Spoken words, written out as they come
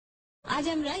আজ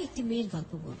আমরা একটি মেয়ের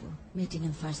গল্প বলবো। মেয়েটির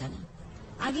নাম ফারজানা।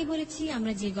 আগে বলেছি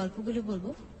আমরা যে গল্পগুলো বলবো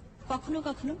কখনো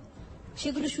কখনো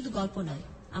সেগুলো শুধু গল্প নয়,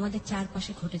 আমাদের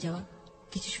চারপাশে ঘটে যাওয়া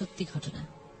কিছু সত্যি ঘটনা,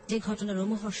 যে ঘটনা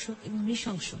রোমহর্ষক এবং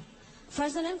নৃশংস।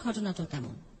 ফারজানার ঘটনাটাও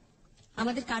তেমন।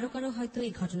 আমাদের কারো কারো হয়তো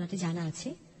এই ঘটনাটি জানা আছে,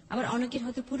 আবার অনেকের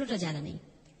হয়তো পুরোটা জানা নেই।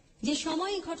 যে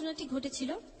সময় এই ঘটনাটি ঘটেছিল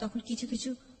তখন কিছু কিছু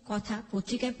কথা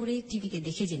পত্রিকায় পড়ে, টিভিতে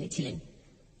দেখে জেনেছিলেন।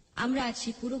 আমরা আজ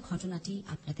সেই পুরো ঘটনাটি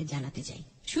আপনাদের জানাতে চাই।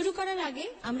 শুরু করার আগে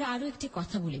আমরা আরো একটি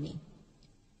কথা বলে নিই।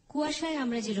 কুয়াশায়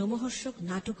আমরা যে রোমহর্ষক,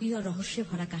 নাটকীয়, রহস্যে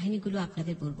ভরা কাহিনীগুলো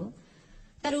আপনাদের বলবো,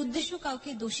 তার উদ্দেশ্য কাউকে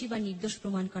দোষী বা নির্দোষ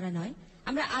প্রমাণ করা নয়।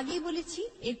 আমরা আগেই বলেছি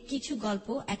এর কিছু গল্প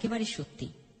একেবারে সত্যি।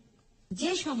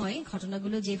 যে সময়ে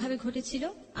ঘটনাগুলো যেভাবে ঘটেছিল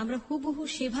আমরা হুবহু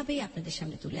সেভাবেই আপনাদের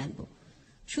সামনে তুলে আনব।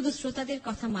 শুধু শ্রোতাদের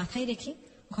কথা মাথায় রেখে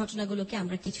ঘটনাগুলোকে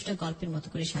আমরা কিছুটা গল্পের মতো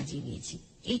করে সাজিয়ে নিয়েছি,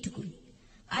 এইটুকুই।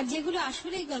 আর যেগুলো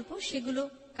আসলেই গল্প সেগুলো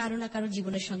কারো না কারো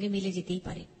জীবনের সঙ্গে মিলে যেতেই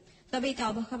পারে। তবে এতে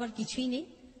অবাক হবার কিছুই নেই।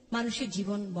 মানুষের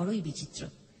জীবন বড়ই বিচিত্র,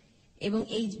 এবং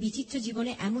এই বিচিত্র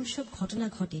জীবনে এমন সব ঘটনা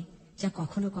ঘটে যা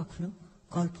কখনো কখনো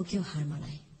গল্পকেও হার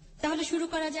মানায়। তাহলে শুরু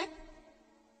করা যাক।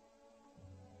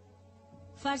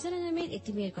 ফারজানা নামের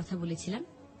একটি মেয়ের কথা বলেছিলাম।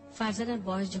 ফারজানার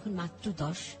বয়স যখন মাত্র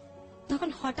 10, তখন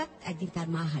হঠাৎ একদিন তার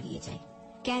মা হারিয়ে যায়।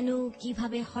 কেন,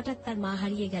 কিভাবে হঠাৎ তার মা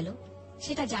হারিয়ে গেল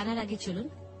সেটা জানার আগে চলুন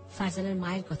ফারজানার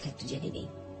মায়ের কথা একটু জেনে নেই।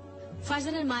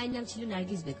 ফারজানার মায়ের নাম ছিল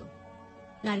নার্গিস বেগম।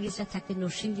 নার্গিসরা থাকতেন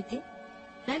নরসিংদীতে।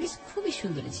 নার্গিস খুবই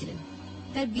সুন্দরী ছিলেন।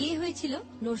 তার বিয়ে হয়েছিল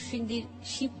নরসিংদীর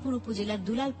শিবপুর উপজেলার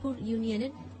দুলালপুর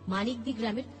ইউনিয়নের মানিকদি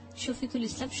গ্রামের শফিকুল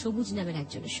ইসলাম সবুজ নামের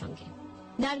একজনের সঙ্গে।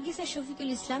 নার্গিস আর শফিকুল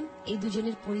ইসলাম এই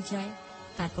দুজনের পরিচয়,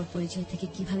 তারপর পরিচয় থেকে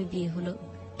কিভাবে বিয়ে হলো,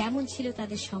 কেমন ছিল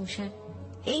তাদের সংসার,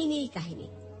 এই নিয়েই কাহিনী।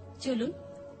 চলুন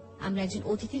আমরা একজন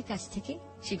অতিথির কাছ থেকে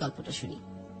সেই গল্পটা শুনি।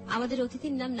 আমাদের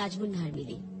অতিথির নাম নাজমুন নাহার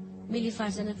মিলি। মিলি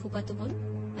ফারজানার ফুফাতো বোন,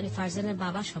 মানে ফারজানার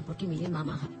বাবা সম্পর্কে মিলির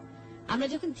মামা হয়। আমরা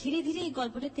যখন ধীরে ধীরে এই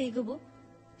গল্পটাতে এগোবো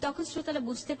তখন শ্রোতারা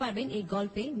বুঝতে পারবেন এই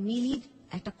গল্পে মিলির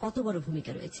একটা কত বড়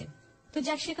ভূমিকা রয়েছে। তো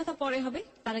যাক, সে কথা পরে হবে।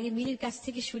 তার আগে মিলির কাছ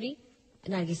থেকে শুনি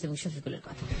নার্গিস এবং শফিকুলের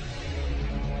কথা।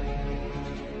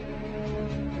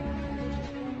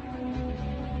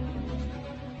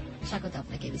 স্বাগত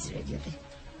আপনাকে এবিসি রেডিওতে।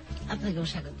 আপনাকেও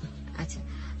স্বাগত। আচ্ছা,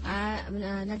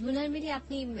 নাজমুন নাহার মিলি,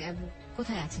 আপনি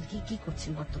কোথায় আছেন, কি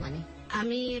করছেন বর্তমানে?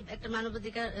 আমি একটা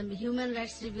মানবাধিকার হিউম্যান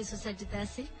রাইটস রিভিউ সোসাইটিতে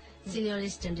আছি, সিনিয়র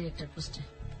অ্যাসিস্ট্যান্ট ডিরেক্টর পোস্টে।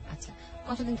 আচ্ছা,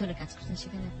 কতদিন ধরে কাজ করছেন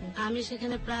সেখানে আপনি? আমি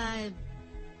সেখানে প্রায়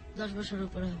 10 বছরের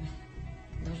উপর হবে।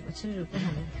 10 বছরের উপর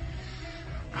হবে।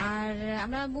 আর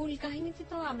আমরা মূল কাহিনীতে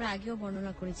তো আমরা আগেও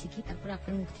বর্ণনা করেছি, কি তারপর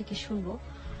আপনার মুখ থেকে শুনবো।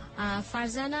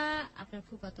 ফারজানা আপনার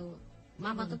ফুফাতো,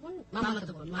 মামাতো বোন,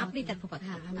 আপনি তার ফুফাতো।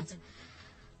 আচ্ছা,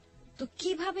 তো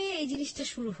কিভাবে এই জিনিসটা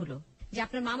শুরু হলো যে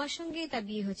আপনার মামার সঙ্গে তার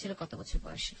বিয়ে হয়েছিল কত বছর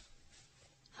বয়সে?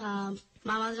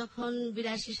 মামা যখন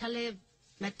 82 সালে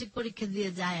ম্যাট্রিক পরীক্ষা দিয়ে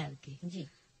যায় আর কি। জি।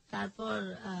 তারপর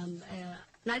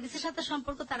নার্গিসের সাথে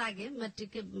সম্পর্ক তার আগে,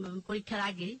 ম্যাট্রিক পরীক্ষার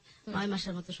আগেই 9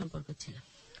 মাসের মতো সম্পর্ক ছিল।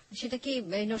 সেটা কি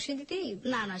নরসিংদীতেই?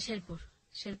 না,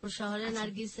 শেরপুর শহরে।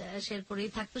 নার্গিস শেরপুরেই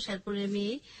থাকতো, শেরপুরের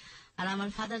মেয়ে। আর আমার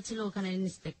ফাদার ছিল ওখানে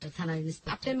ইন্সপেক্টর, থানার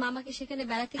ইন্সপেক্টর। আপনার মামাকে সেখানে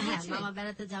বেড়াতে গিয়েছিলেন? মামা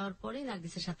বেড়াতে যাওয়ার পরে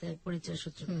নার্গিসের সাথে পরিচয়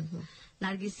সূত্র।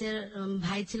 নার্গিসের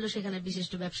ভাই ছিল সেখানে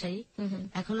বিশিষ্ট ব্যবসায়ী,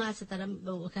 এখনো আছে তারা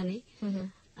ওখানে।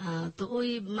 তো ওই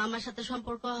মামার সাথে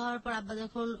সম্পর্ক হওয়ার পর আব্বা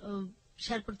যখন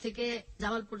শেরপুর থেকে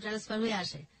জামালপুর ট্রান্সফার হয়ে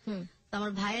আসে, তো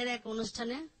আমার ভাইয়ের এক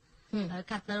অনুষ্ঠানে,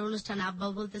 খাতনার অনুষ্ঠানে,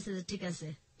 আব্বাও বলতেছে যে ঠিক আছে,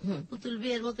 পুতুল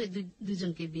বিয়ের মতো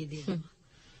দুজনকে বিয়ে দিয়ে দেবো।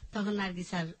 তখন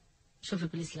নার্গিস আর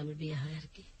শফিকুল ইসলামের বিয়ে হয় আর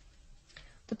কি।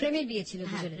 তো প্রেমের বিয়ে ছিল?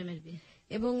 হ্যাঁ, প্রেমের বিয়ে।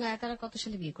 এবং তারা কত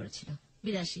সালে বিয়ে করেছিল?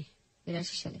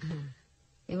 82 সালে। হ্যাঁ।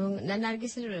 এবং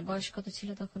নার্গিসের বয়স কত ছিল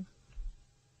তখন?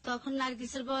 তখন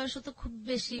নার্গিসের বয়স তো খুব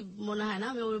বেশি মনে হয় না,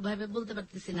 আমি ওইভাবে বলতে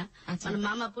পারতেছি না। মানে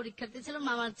মামা পরীক্ষার্থী ছিল,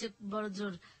 মামার চেয়ে বড়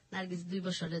জোর নার্গিস 2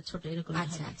 বছরের ছোট, এরকম।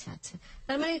 আচ্ছা।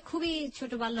 তার মানে খুবই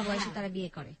ছোট বাল্য বয়সে তারা বিয়ে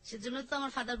করে। সেজন্য তো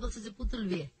আমার ফাদার বলছে যে পুতুল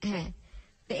বিয়ে। হ্যাঁ।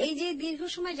 তো এই যে দীর্ঘ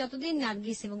সময় যতদিন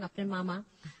নার্গিস এবং আপনার মামা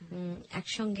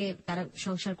একসঙ্গে তারা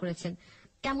সংসার করেছেন,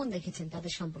 কেমন দেখেছেন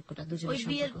তাদের সম্পর্কটা দুজনের? ওই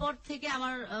বিয়ের পর থেকে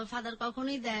আমার ফাদার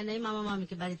কখনোই দেয় নাই মামা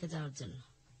মামিকে বাড়িতে যাওয়ার জন্য,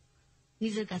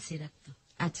 নিজের কাছেই রাখতো।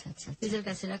 আচ্ছা, নিজের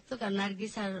কাছে রাখতো। কারণ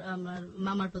নার্গিস আর আমার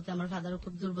মামার প্রতি আমার ফাদারও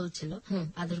খুব দুর্বল ছিল,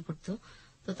 আদর করতো।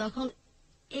 তো তখন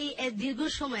এই দীর্ঘ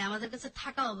সময় আমাদের কাছে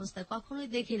থাকা অবস্থায় কখনোই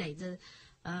দেখি নাই যে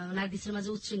নার্গিসের মাঝে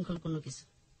উচ্ছৃঙ্খল কোনো কিছু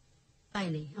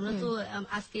পাইনি। আমরা তো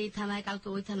আজকে এই থানায়, কালকে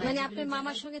ওই থানায়। মানে আপনার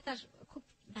মামার সঙ্গে তার খুব,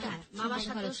 হ্যাঁ, মামার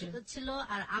সাথেও ছিল।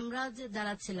 আর আমরা যে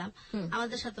যারা ছিলাম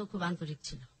আমাদের সাথেও খুব আন্তরিক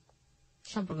ছিল,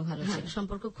 সম্পর্ক ভালো ছিল।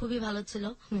 সম্পর্ক খুবই ভালো ছিল।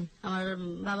 আমার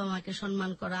বাবা মাকে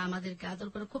সম্মান করা, আমাদেরকে আদর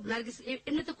করা, খুব নার্গিস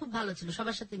এমনিতে খুব ভালো ছিল,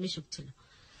 সবার সাথে মিশুক ছিল,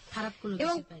 খারাপ কোনো কিছু।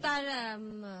 এবং তার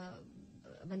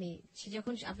মানে সে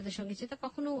যখন আপনাদের সঙ্গে ছিল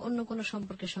কখনো অন্য কোনো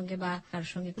সম্পর্কের সঙ্গে বা কারোর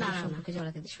সঙ্গে কোনো সম্পর্কে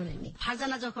জড়াতে শোনেননি?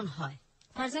 ফারজানা যখন হয়,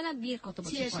 ফারজানা বিয়ের কত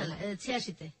বছর পর?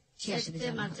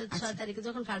 86 মার্চের 6 তারিখে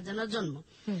যখন ফারজানার জন্ম,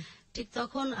 ঠিক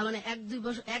তখন মানে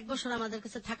 1 বছর আমাদের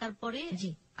কাছে থাকার পরে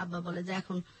আব্বা বলে যে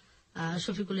এখন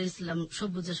শফিকুল ইসলাম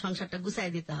সবুজের সংসারটা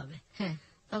গুছাই দিতে হবে। হ্যাঁ,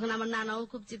 তখন আমার নানাও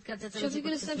খুব চিৎকার চেঁচামেচি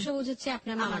শফিকুল ইসলাম সবুজ হচ্ছে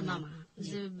আপনার আমার মামা,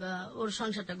 যে ওর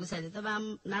সংসারটা গুছাই দিতে হবে।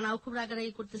 নানাও খুব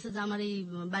রাগারাগি করতেছে যে আমার এই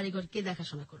বাড়িঘর কে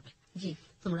দেখাশোনা করবে,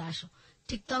 তোমরা আসো।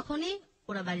 ঠিক তখনই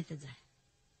ওরা বাড়িতে যায়,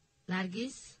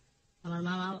 নার্গিস, আমার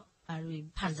মামা আর ওই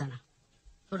ফারজানা,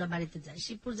 ওরা বাড়িতে যায়।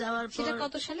 শিবপুর যাওয়ার পর সেটা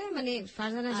কত সালে, মানে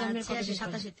ফারজানা জন্মের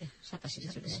 87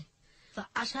 চলে যায়। তো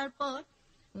আসার পর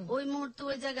ওই মুহূর্তে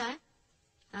ওই জায়গায়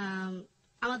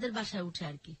আমাদের বাসায় উঠে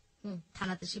আর কি,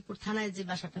 থানাতে, শিবপুর থানায় যে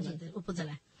বাসাটা আমাদের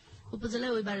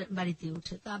উপজেলায় ওই বাড়িতে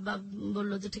উঠে। তো আব্বা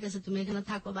বললো যে ঠিক আছে তুমি এখানে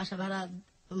থাকো, বাসা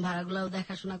ভাড়াগুলাও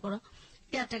দেখাশোনা করো।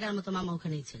 কেয়ারটেকার মতো মামা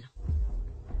ওখানেই ছিল।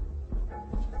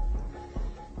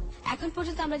 এখন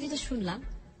পর্যন্ত আমরা যেটা শুনলাম,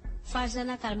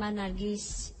 ফারজানা, তার মা নার্গিস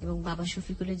এবং বাবা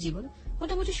শফিকুলের জীবন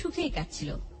মোটামুটি সুখেই কাটছিল,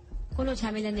 কোনো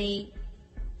ঝামেলা নেই,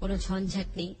 কোনো ঝঞ্ঝাট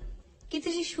নেই। কিন্তু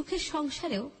সেই সুখের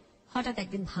সংসারেও হঠাৎ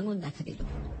একদিন ভাঙন দেখা দিল।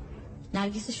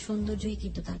 নার্গিসের সৌন্দর্যই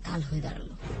কিন্তু তার কাল হয়ে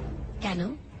দাঁড়ালো। কেন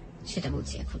সেটা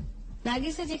বলছি এখন।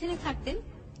 নার্গিসা যেখানে থাকতেন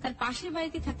তার পাশের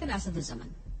বাড়িতে থাকতেন আসাদুজ্জামান।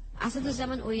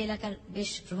 আসাদুজ্জামান ওই এলাকার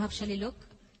বেশ প্রভাবশালী লোক,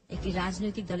 একটি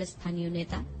রাজনৈতিক দলের স্থানীয়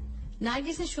নেতা।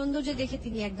 নার্গিসের সৌন্দর্য দেখে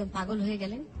তিনি একদম পাগল হয়ে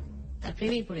গেলেন, তার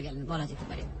প্রেমেই পড়ে গেলেন বলা যেতে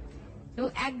পারে। এবং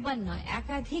একবার নয়,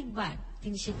 একাধিকবার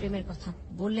তিনি সেই প্রেমের কথা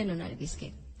বললেনও নার্গিসকে।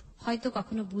 হয়তো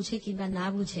কখনো বুঝে কিংবা না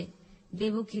বুঝে,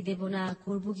 দেব কি দেব না,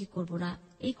 করব কি করব না,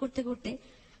 এই করতে করতে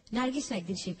নার্গিসও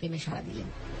একদিন সেই প্রেমে সাড়া দিলেন।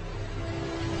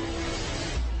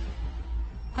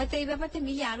 হয়তো এই ব্যাপারটা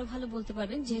মিলিয়ে আরো ভালো বলতে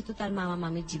পারবেন, যেহেতু তার মামা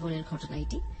মামির জীবনের ঘটনা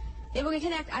এটি। এবং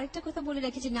এখানে আরেকটা কথা বলে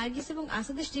রাখি যে নার্গিস এবং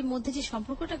আসাদের মধ্যে যে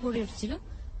সম্পর্কটা গড়ে উঠছিল,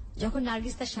 যখন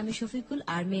নার্গিস তার স্বামী শফিকুল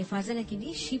আর মেয়ে ফারজানাকে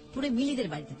নিয়ে শিবপুরে মিলিদের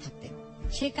বাড়িতে থাকতেন।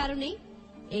 সে কারণেই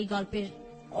এই গল্পের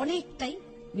অনেকটাই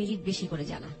মিলির বেশি করে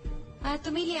জানা। তো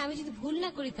মিলি, আমি যদি ভুল না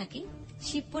করে থাকি,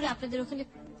 শিবপুরে আপনাদের ওখানে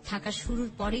থাকা শুরুর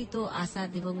পরেই তো আসাদ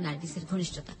এবং নার্গিসের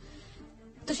ঘনিষ্ঠতা।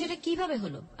 তো সেটা কিভাবে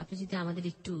হলো আপনি যদি আমাদের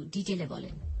একটু ডিটেলে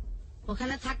বলেন।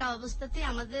 ওখানে থাকা অবস্থাতে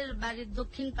আমাদের বাড়ির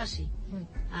দক্ষিণ পাশে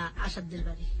আসাদদের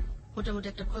বাড়ি, মোটামুটি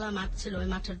একটা খোলা মাঠ ছিল, ওই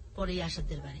মাঠের পরেই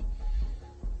আসাদদের বাড়ি।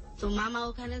 তো মামা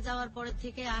ওখানে যাওয়ার পরে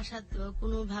থেকে আসাদ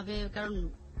কোনোভাবে, কারণ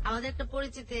আমাদের একটা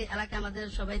পরিচিত এলাকা, আমাদের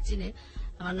সবাই চিনে,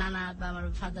 আমার নানা বা আমার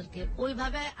ফাদারকে,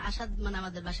 ওইভাবে আসাদ মানে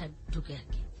আমাদের বাসায় ঢুকে আর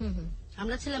কি।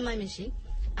 আমরা ছিলাম মাইমেশি,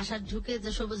 আসাদ ঢুকে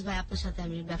যে সবুজ ভাই আপনার সাথে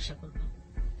আমি ব্যবসা করব,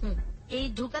 এই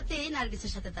ঢুকাতেই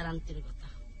নার্গিসের সাথে তার আন্তরিকতা।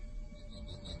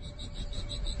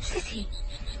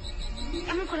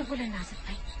 এমন করে বলেন না আসাদ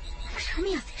ভাই, আমার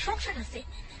স্বামী আছে, সংসার আছে।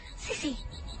 সিসি,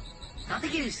 তাতে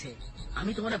কি হয়েছে?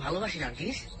 আমি তোমার ভালোবাসি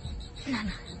নার্গিস। না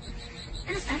না,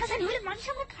 সারা জানি হলে মানুষ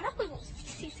আমরা খারাপ করবো।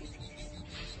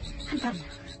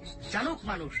 জানুক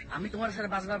মানুষ, আমি তোমার সাথে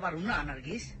বাঁচবার পারুম না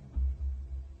নার্গিস।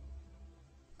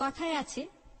 কথায় আছে,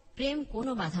 প্রেম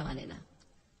কোনো বাধা মানে না।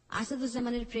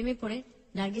 আসাদুজ্জামানের প্রেমে পড়ে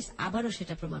নার্গিস আবারও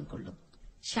সেটা প্রমাণ করল।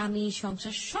 স্বামী,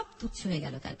 সংসার সব তুচ্ছ হয়ে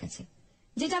গেল তার কাছে।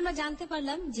 যেটা আমরা জানতে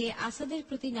পারলাম যে আসাদের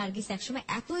প্রতি নার্গিস একসময়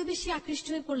এতই বেশি আকৃষ্ট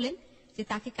হয়ে পড়লেন যে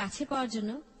তাকে কাছে পাওয়ার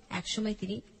জন্য একসময়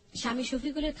তিনি স্বামী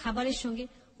শফিকুলের খাবারের সঙ্গে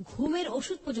ঘুমের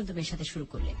ওষুধ পর্যন্ত মেশাতে শুরু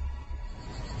করলেন।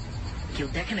 কেউ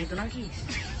দেখে নাই তো নার্গিস?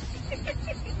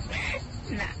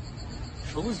 না,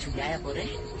 সবুজ ঝুঁকি আয়া পরে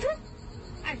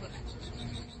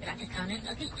রাতে খাওয়ানোর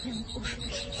আগে ঘুমের ওষুধ।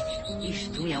 ইস,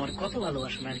 তুমি আমার কত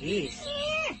ভালোবাসো নার্গিস।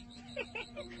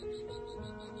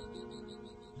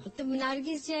 তো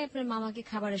নার্গিস যে আপনার মামাকে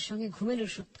খাবারের সঙ্গে ঘুমের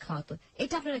ওষুধ খাওয়াতো,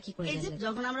 এটা আপনারা কি করে জানলেন?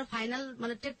 যখন আমরা ফাইনাল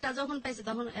মানে টেটটা যখন পাইছি,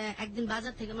 তখন একদিন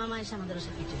বাজার থেকে মামা এসে আমাদের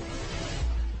বাসায় পিটে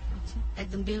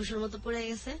একদম বেহুশের মতো পড়ে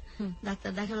গেছে।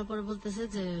 ডাক্তার দেখানোর পরে বলতেছে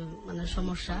যে মানে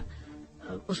সমস্যা,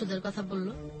 ওষুধের কথা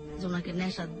বললো যে ওনাকে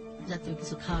নেশা জাতীয়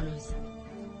কিছু খাওয়ানো হয়েছে।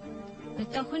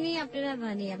 তখনই আপনারা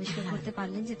মানে আবিষ্কার করতে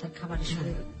পারলেন যে তার খাবারের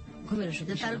সঙ্গে ঘুমের ওষুধ,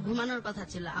 তার ঘুমানোর কথা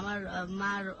ছিল। আমার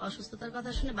মার অসুস্থতার কথা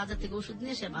শুনে বাজার থেকে ওষুধ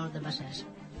নিয়ে সে আমাদের বাসায় আসে।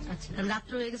 আচ্ছা,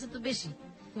 রাত্র হয়ে গেছে তো বেশি,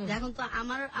 এখন তো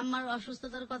আমার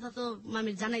অসুস্থতার কথা তো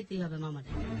মামির জানাইতেই হবে মামারে।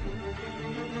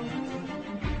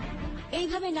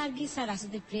 এইভাবে নার্গিস আর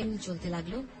আসাদের প্রেম চলতে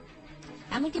লাগলো।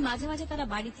 এমনকি মাঝে মাঝে তারা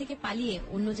বাড়ি থেকে পালিয়ে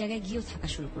অন্য জায়গায় গিয়েও থাকা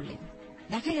শুরু করলেন।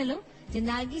 দেখা গেল যে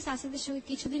নার্গিস আসাদের সঙ্গে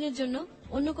কিছুদিনের জন্য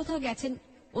অন্য কোথাও গেছেন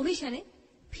অভিসারে,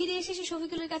 ফিরে এসে সে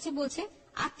শফিকুলের কাছে বলছে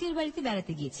আত্মীয়ের বাড়িতে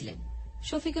বেড়াতে গিয়েছিলেন।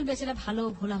 শফিকুল বেচারা ভালো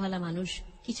ভোলা ভালা মানুষ,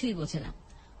 কিছুই বোঝে না।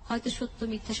 হয়তো সত্য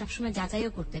মিথ্যা সবসময়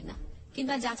যাচাইও করতেন না,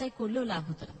 কিংবা যাচাই করলেও লাভ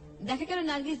হতো না। দেখা গেল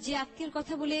নার্গিস যে আত্মীয়ের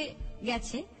কথা বলে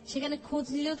গেছে সেখানে খোঁজ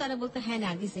নিলেও তারা বলতো হ্যাঁ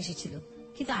নার্গিস এসেছিল,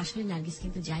 কিন্তু আসলে নার্গিস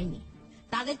কিন্তু যায়নি।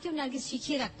 তাদেরকেও নার্গিস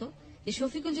শিখিয়ে রাখতো যে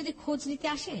শফিকুল যদি খোঁজ নিতে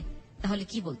আসে তাহলে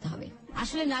কি বলতে হবে।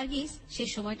 আসলে নার্গিস সে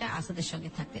সময়টা আসাদের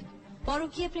সঙ্গে থাকতেন।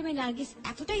 পরকীয়া প্রেমে নার্গিস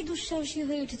এতটাই দুঃসাহসী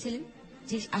হয়ে উঠেছিলেন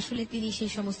যে আসলে তিনি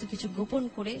সেই সমস্ত কিছু গোপন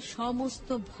করে সমস্ত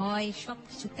ভয়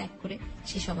সবকিছু ত্যাগ করে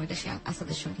সেই সময়টা সে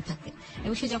আসাদের সঙ্গে থাকতেন।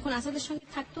 এবং সে যখন আসাদের সঙ্গে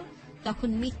থাকতো তখন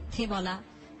মিথ্যে বলা,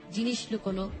 জিনিস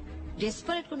লুকোনো,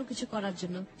 ডেসপারেট কোনো কিছু করার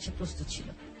জন্য সে প্রস্তুত ছিল।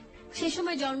 সেই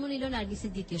সময় জন্ম নিল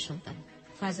নার্গিসের দ্বিতীয় সন্তান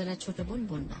ফারজানার ছোট বোন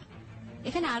বন্যা।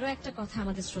 এখানে আরো একটা কথা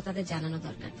আমাদের শ্রোতাদের জানানো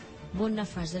দরকার, বন্যা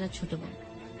ফারজানার ছোট বোন,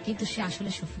 কিন্তু সে আসলে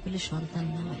শফিকুলের সন্তান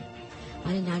নয়।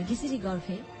 মানে নার্গিসেরই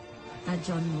গর্ভে তার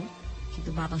জন্ম,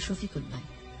 কিন্তু বাবা শফিকুল নয়,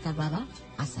 তার বাবা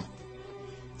আসাদ।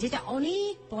 যেটা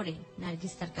অনেক পরে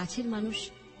নার্গিস তার কাছের মানুষ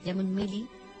যেমন মিলি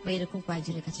বা এরকম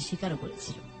কয়েকজনের কাছে স্বীকারও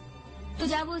করেছিল। তো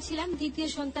যা বলছিলাম, দ্বিতীয়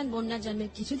সন্তান বন্যার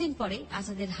জন্মের কিছুদিন পরে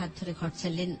আসাদের হাত ধরে ঘর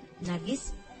ছাড়লেন নার্গিস,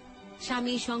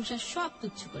 স্বামী সংসার সব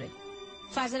তুচ্ছ করে।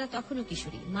 ফারজানা তখনও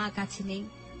কিশোরী, মা কাছে নেই,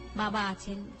 বাবা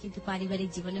আছেন, কিন্তু পারিবারিক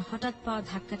জীবনে হঠাৎ পাওয়া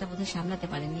ধাক্কাটা বোধহয় সামলাতে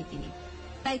পারেননি তিনি।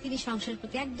 তাই তিনি সংসারের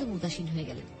প্রতি একদম উদাসীন হয়ে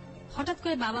গেলেন। হঠাৎ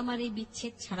করে বাবা মার এই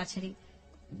বিচ্ছেদ ছাড়াছাড়ি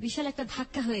বিশাল একটা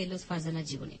ধাক্কা হয়ে এলো ফারজানার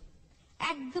জীবনে।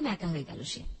 একদম একা হয়ে গেল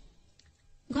সে।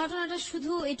 ঘটনাটা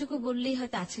শুধু এটুকু বললেই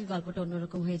হয়তো আজকের গল্পটা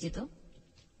অন্যরকম হয়ে যেত।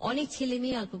 অনেক ছেলে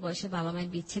মেয়ে অল্প বয়সে বাবা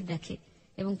মায়ের বিচ্ছেদ দেখে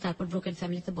এবং তারপর ব্রোকেন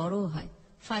ফ্যামিলিতে বড়ও হয়।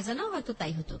 ফারজানাও হয়তো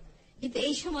তাই হতো। কিন্তু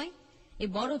এই সময় এই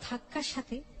বড় ধাক্কার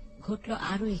সাথে ঘটল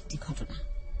আরো একটি ঘটনা।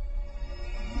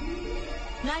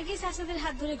 নার্গিস আসাদের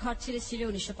হাত ধরে ঘর ছেড়েছিল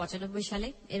 1995 সালে।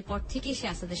 এরপর থেকে সে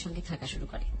আসাদের সঙ্গে থাকা শুরু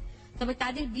করে। তবে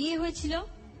তাদের বিয়ে হয়েছিল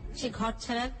সে ঘর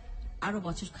ছাড়ার আরো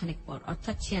বছর খানেক পর,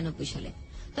 অর্থাৎ 96 সালে।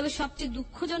 তবে সবচেয়ে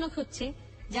দুঃখজনক হচ্ছে,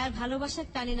 যার ভালোবাসার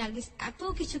টানে নার্গিস এত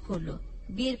কিছু করলো,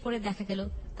 বিয়ের পরে দেখা গেল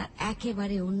তার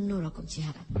একেবারে অন্যরকম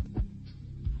চেহারা।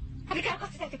 আমি কার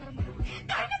কাছে যাইতে পারবো না,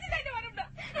 কার কাছে যাইতে পারবো না।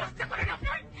 রাস্তা করেন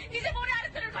আপনার নিজে মনে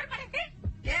আরেকজনের ঘর পাঠাতে।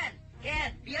 কেন কেন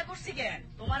বিয়ে করছি কেন?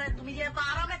 তুমি যে এত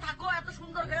আরামে থাকো, এত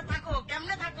সুন্দর করে থাকো,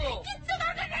 কেমনে থাকো? কিচ্ছু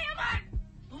দরকার নাই আমার।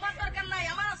 তোমার দরকার নাই,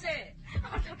 আমার আছে।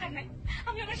 আমার দরকার নাই।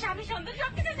 আমি আমার স্বামী সন্তান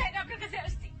সবকিছু চাই না, আপনার কাছে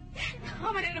আসছি।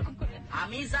 আমার এরকম করে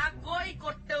আমি যা কই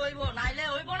করতে হইব, নাইলে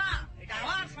হইব না। এটা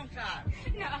আমার সংসার।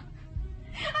 না,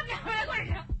 আপনি হামলা করেন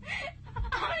না।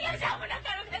 আমি আর যাবো না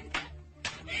কারো কাছে।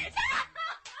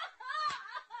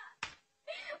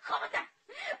 ক্ষমতা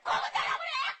ক্ষমতার আমার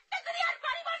একটা করে আর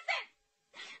বাড়ি মারছেন,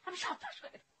 আমি সব পাশ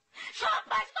করে দেবো, সব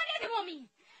পাশ করিয়ে দেবো আমি।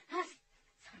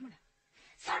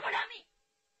 সর্বনা আমি।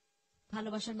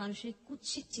 ভালোবাসার মানুষের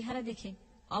কুৎসিত চেহারা দেখে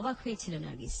অবাক হয়েছিল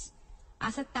নার্গিস।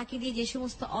 আসাদ তাকে দিয়ে যে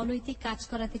সমস্ত অনৈতিক কাজ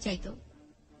করাতে চাইত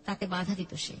তাতে বাধা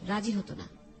দিত সে, রাজি হতো না।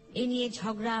 এ নিয়ে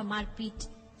ঝগড়া মারপিট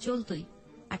চলতই,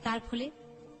 আর তার ফলে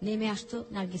নেমে আসতো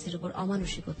নার্গিসের উপর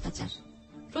অমানসিক অত্যাচার।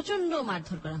 প্রচন্ড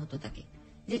মারধর করা হতো তাকে,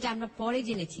 যেটা আমরা পরে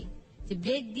জেনেছি যে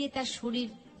ব্লেড দিয়ে তার শরীর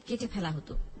কেটে ফেলা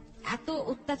হতো। এত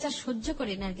অত্যাচার সহ্য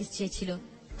করে নার্গিস চেয়েছিল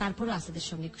তারপরও আসাদের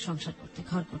সঙ্গে সংসার করতে,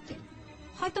 ঘর করতে।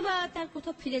 হয়তোবা তার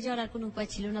কোথাও ফিরে যাওয়ার আর কোনো উপায়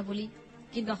ছিল না বলি,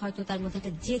 কিংবা হয়তো তার মধ্যে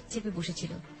একটা জেদ চেপে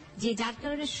বসেছিল যে যার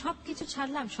কারণে সবকিছু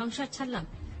ছাড়লাম, সংসার ছাড়লাম,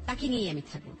 তাকে নিয়ে আমি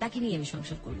থাকবো, তাকে নিয়ে আমি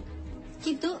সংসার করব।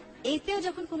 কিন্তু এতেও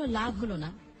যখন কোনো লাভ হলো না,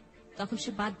 তখন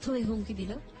সে বাধ্য হয়ে হুমকি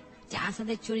দিল যে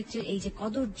আসাদের চরিত্রের এই যে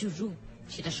কদর্য রূপ,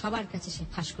 সেটা সবার কাছে সে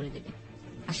ফাঁস করে দেবে।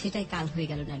 আর সেটাই কাল হয়ে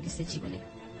গেল নার্গিসের জীবনে।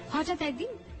 হঠাৎ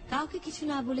একদিন কাউকে কিছু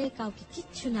না বলে, কাউকে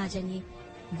কিচ্ছু না জানিয়ে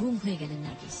গুম হয়ে গেলেন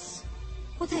নার্গিস।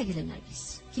 কোথায় গেলেন নার্গিস?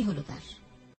 কি হলো তার?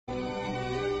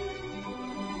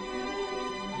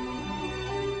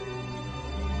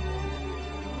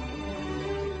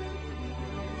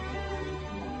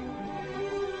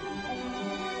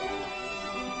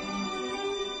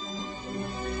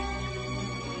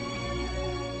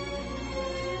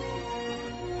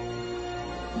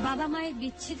 বাবা মায়ের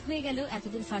বিচ্ছেদ হয়ে গেল।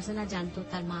 এতদিন ফারজানা জানতো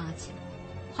তার মা আছেন,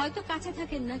 হয়তো কাছে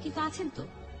থাকেন না, কিন্তু আছেন তো।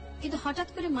 কিন্তু হঠাৎ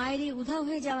করে মায়ের এই উধাও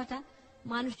হয়ে যাওয়াটা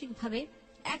মানসিকভাবে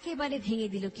একেবারে ভেঙে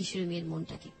দিল কিশোরী মেয়ের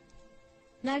মনটাকে।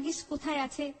 নার্গিস কোথায়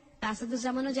আছে তা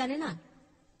আসাদুজ্জামানও জানে না।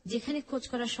 যেখানে খোঁজ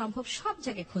করা সম্ভব সব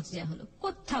জায়গায় খোঁজ দেওয়া হলো,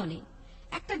 কোথাও নেই।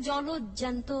 একটা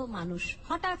জলজ্জান্ত মানুষ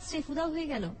হঠাৎ সে উধাও হয়ে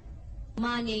গেল।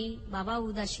 মা নেই, বাবা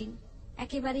উদাসীন,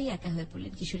 একেবারেই একা হয়ে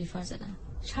পড়লেন কিশোরী ফারজানা।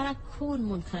 সারাক্ষণ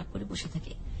মন খারাপ করে বসে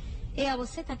থাকে। এই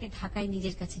অবস্থায় তাকে ঢাকায়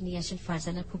নিজের কাছে নিয়ে আসেন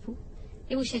ফারজানার ফুপু,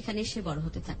 এবং সেখানে সে বড়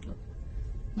হতে থাকলো।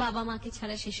 বাবা মাকে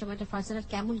ছাড়া সেই সময়টা ফারজানার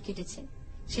কেমন কেটেছে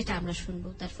সেটা আমরা শুনবো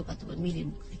তার ফুফাতো বোন মিলির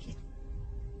মুখ থেকে।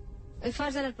 ওই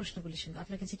ফারজানার প্রশ্নগুলি শুনবো।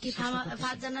 আপনার কাছে কি প্রশ্ন করতে চান?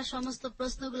 ফারজানার সমস্ত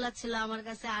প্রশ্নগুলা ছিল আমার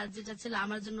কাছে, আর যেটা ছিল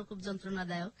আমার জন্য খুব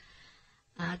যন্ত্রণাদায়ক,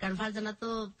 কারণ ফারজানা তো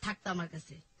থাকতো আমার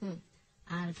কাছে।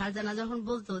 আর ফারজানা যখন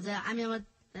বলতো যে আমি আমার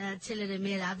ছেলের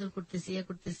মেয়ের আদর করতেছি, ইয়ে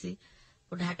করতেছি,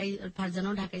 ও ঢাকায়,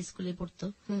 ফারজানাও ঢাকায় স্কুলে পড়তো।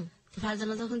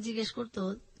 ফারজানা যখন জিজ্ঞেস করতো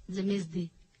যে মেজদি,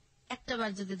 একটা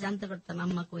বার যদি জানতে পারতাম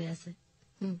আম্মা কই আছে,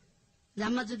 যে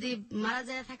আম্মা যদি মারা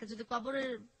যায় থাকে, যদি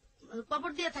কবর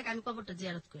দিয়ে থাকে, আমি কবরটা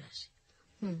জিয়ারত করে আসি।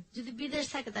 যদি বিদেশ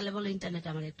থাকে তাহলে বলো ইন্টারনেট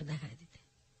আমার একটু দেখায় দিতে,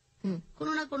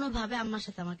 কোনো না কোনো ভাবে আম্মার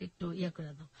সাথে আমাকে একটু ইয়ে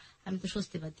করে দাও, আমি তো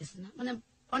স্বস্তি পাইতেছি না, মানে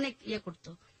অনেক ইয়ে করতো।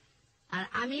 আর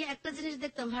আমি একটা জিনিস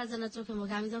দেখতাম ফারজানার চোখে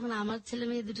মুখে, আমি যখন আমার ছেলে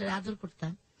মেয়ে দুটোর আদর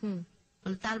করতাম,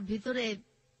 মানে তার ভিতরে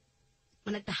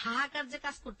মানে একটা হাহাকার যে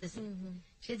কাজ করতেছে,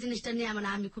 সেই জিনিসটা নিয়ে মানে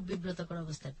আমি খুব বিব্রতকর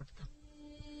অবস্থায় পড়তাম,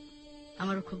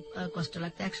 আমার খুব কষ্ট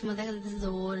লাগতো। একসময় দেখা যেতেছে যে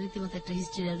ও রীতিমতো একটা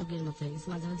হিস্ট্রিয়া রোগীর মতো হয়ে গেছে,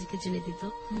 মাঝে মাঝে খিচুনি দিত,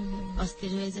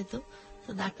 অস্থির হয়ে যেত। তো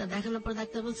ডাক্তার দেখানোর পর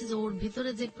ডাক্তার বলছে যে ওর ভিতরে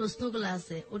যে প্রশ্নগুলো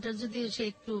আছে ওটার যদি সে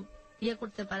একটু ইয়ে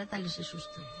করতে পারে তাহলে সে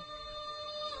সুস্থ হয়ে যাবে।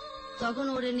 তখন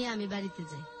ওরে নিয়ে আমি বাড়িতে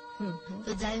যাই।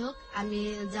 তো যাই হোক, আমি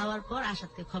যাওয়ার পর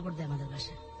আসাদকে খবর দেয় আমাদের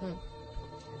বাসায়।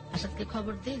 আসাদকে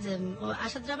খবর দিই যে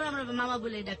আসাদ যাবার আমরা মামা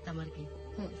বলে ডাকতাম আর কি।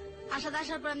 আসাদ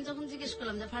আসার পর আমি যখন জিজ্ঞেস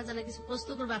করলাম যে ফারজানা কিছু প্রশ্ন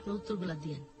করবো, আপনি উত্তরগুলা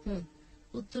দিয়েন,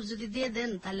 উত্তর যদি দিয়ে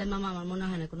দেন তাহলে মামা আমার মনে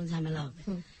হয় না কোনো ঝামেলা হবে,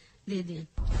 দিয়ে দিন।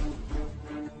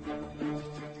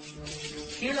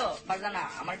 কি হলো ফারজানা,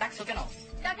 আমার ডাকছো কেন?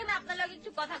 কাকা না আপনার লগে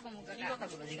একটু কথা কমু কি কাকা। কথা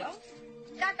বলো জিগাও?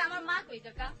 কাকা আমার মা কই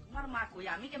কাকা? তোমার মা কই?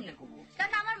 আমি কেমনে করবো?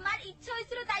 কাকা আমার মার ইচ্ছা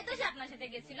হয়েছিল তাই তো সে আপনার সাথে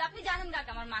গেছিল। আপনি জানেন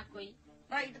কাকা আমার মা কই?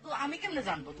 না, এটা তো আমি কেমনে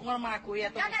জানবো তোমার মা কই?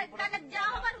 এত কাকা কাকা যা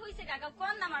হবার হয়েছে কাকা,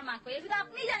 কোন না আমার মা কই? শুধু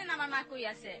আপনি জানেন আমার মা কই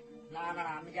আছে। না না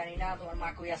না, আমি জানি না তোমার মা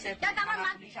কই আছে। কাকা, আমার থানা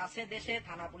মা- পুলিশ আছে দেশে,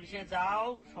 থানা পুলিশে যাও,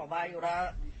 সবাই ওরা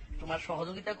তোমার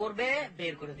সহযোগিতা করবে,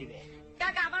 বের করে দিবে।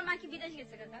 কাকা আমার মা কি বিদেশ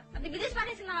গেছে কাকা? আপনি বিদেশ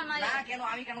পাঠিয়েছেন আমার মা? না কেন,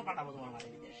 আমি কেন পাঠাবো তোমার মায়ের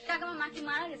বিদেশ? কাকা আমার মা কি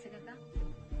মারা গেছে কাকা?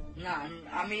 না,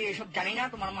 আমি এসব জানি না,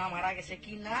 তোমার মা মারা গেছে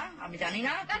কি না আমি জানি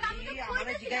না। কাকা আমি তো তুমি আমারে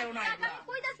কইতাছি জিগায়ও না না, কাকা এগুলা। আমি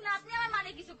কইতাছি না আপনি আমার মানে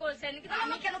কিছু করছেন, কিন্তু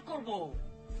আমি কেন করবো?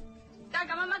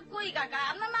 কাকা আমার মা কই কাকা?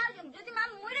 আপনার মা যদি মা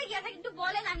মরে গিয়া থাকে একটু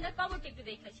বলেন, আমি তার কবরটা একটু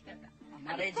দেখেছি কাকা।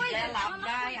 আমারে কই জিগায় কাকা? লাভ আমার মা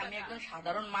নাই, কই আমি কাকা? একজন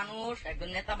সাধারণ মানুষ, একজন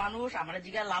নেতা মানুষ, আমারে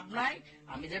জিগায় লাভ নাই।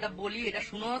 আমি যেটা বলি এটা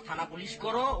শুনো, থানা পুলিশ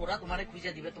করো, ওরা তোমারে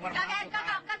খুঁজে দিবে। তোমার মা কাকা কোথায়?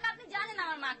 কাকা কাকা আপনি জানেন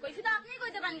আমার মা কই? শুধু আপনি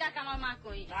কইতে পারেন কাকা আমার মা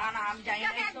কই? না না, আমি জানি না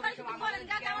কাকা, এইসব, একবার এইসব শুধু আমারে বলেন,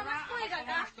 কাকা, জিগায়ও আমার না, মা কই আমার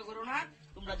কাকা? সময় নষ্ট করো না,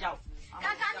 তোমরা যাও। আমার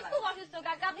কাকা আমি জ্বালায়। খুব অসুস্থ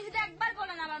কাকা, আপনি শুধু একবার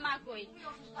বলেন আমার মা কই? তুমি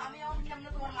অসুস্থ, আমি এখন কেমনে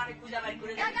তোমার মারে খুঁজে বাই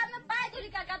করে কাকা আপনার পায়ে ধরি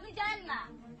কাকা, আপনি জানেন না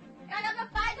কাকা, আপনার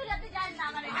পায়ে ধরি আপনি জানেন না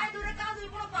আমার আয় দূরে কাজ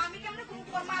হইব না তো, আমি কেমনে কোনো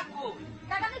তোমার মা কই?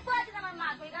 কাকা, আপনি কয়েছেন আমার মা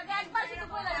কই কাকা? একবার শুধু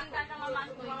বলেন কাকা আমার মা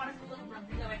কই? তোমার শুধু তোমরা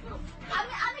খুঁজে বাই করো।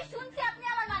 আমি শুনছি আপনি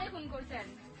আমার মারে খুন করছেন।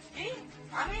 কি?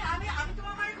 আমি আমি আমি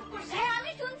তোমার মারে খুন করছি? হ্যাঁ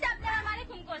আমি শুনছি আপনি আমার মারে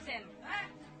খুন করছেন। হ্যাঁ?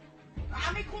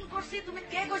 আমি খুন করছি? তুমি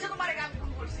কে কইছো তোমার আমি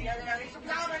খুন করছি? এইসব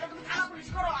যাও না, এটা তুমি থানা পুলিশ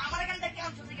করো। আমার এখান থেকে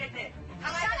আনছো সিগারেটে।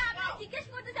 থানায় কাকা যাও। আপনি জিজ্ঞেস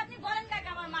করতেছি, আপনি বলেন কাকা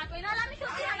আমার মা কই, নাহলে আমি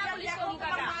সত্যি থানা পুলিশ দেখো করবো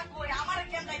তোমার কাকা। মা কই, আমার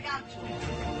কেন থেকে আনছো?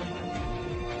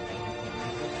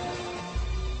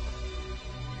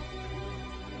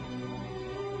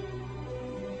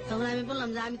 তখন আমি বললাম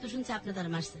যে আমি তো শুনছি আপনি তারা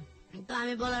মারছেন। তো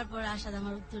আমি বলার পর আসাদ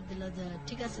আমার উত্তর দিল যে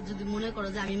ঠিক আছে, যদি মনে করো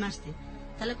যে আমি মারছি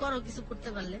তাহলে করো, কিছু করতে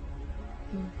পারলে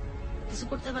কিছু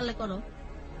করতে পারলে করো,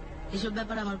 এসব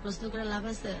ব্যাপারে আমার প্রশ্ন করে লাভ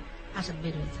আছে। আসাদ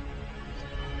বের হয়ে যায়।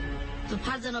 তো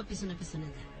ফারজানাও পিছনে পিছনে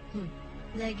যায়,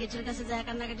 যাই গেটের কাছে যায়,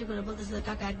 কান্নাকাটি করে বলতেছে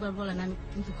কাকা একবার বলেন, আমি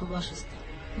কিন্তু খুব অসুস্থ।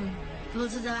 তো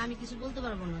বলছে যে আমি কিছু বলতে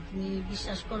পারবো না, তুমি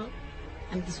বিশ্বাস করো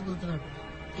আমি কিছু বলতে পারবো না,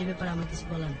 এই ব্যাপারে আমার কিছু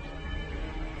বলার নেই।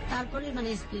 তারপরে মানে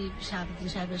এসপি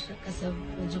সাহেবের কাছে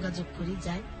যোগাযোগ করি,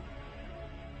 যাই।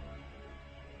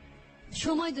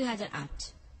 সময়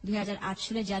 2008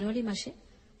 সালের জানুয়ারি মাসে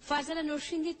ফারজানা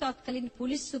নরসিংদীর তৎকালীন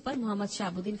পুলিশ সুপার মোহাম্মদ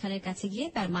শাহাবুদ্দিন খানের কাছে গিয়ে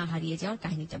তার মা হারিয়ে যাওয়ার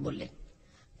কাহিনীটা বললেন।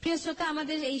 প্রিয় শ্রোতা,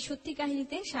 আমাদের এই সত্যি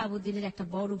কাহিনীতে শাহাবুদ্দিনের একটা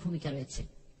বড় ভূমিকা রয়েছে,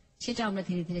 সেটা আমরা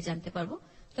ধীরে ধীরে জানতে পারবো।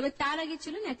 তবে তার আগে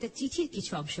চলুন একটা চিঠির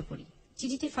কিছু অংশ পড়ি।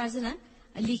 চিঠিটি ফারজানা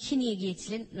লিখে নিয়ে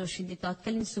গিয়েছিলেন নরসিংদীর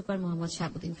তৎকালীন সুপার মোহাম্মদ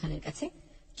শাহাবুদ্দিন খানের কাছে।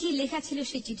 কি লেখা ছিল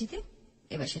সেই চিঠিতে,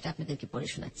 এবার সেটা আপনাদেরকে পড়ে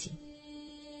শোনাচ্ছি।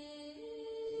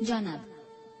 জনাব,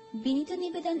 বিনীত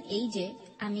নিবেদন এই যে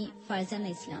আমি ফারজানা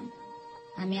ইসলাম,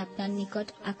 আমি আপনার নিকট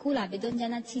আকুল আবেদন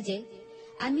জানাচ্ছি যে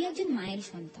আমি একজন মায়ের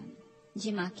সন্তান, যে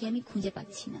মাকে আমি খুঁজে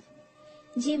পাচ্ছি না,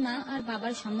 যে মা আর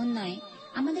বাবার সমন্বয়ে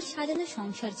আমাদের সাজানো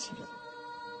সংসার ছিল।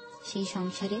 সেই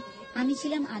সংসারে আমি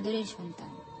ছিলাম আদরের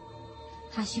সন্তান।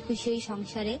 হাসি খুশি ওই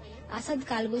সংসারে আসাদ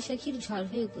কালবৈশাখীর ঝড়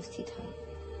হয়ে উপস্থিত হয়,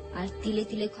 আর তিলে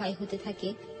তিলে ক্ষয় হতে থাকে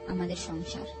আমাদের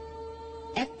সংসার।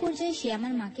 এক পর্যায়ে সে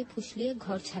আমার মাকে ফুসলিয়ে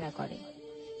ঘর ছাড়া করে।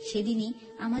 সেদিনই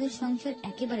আমাদের সংসার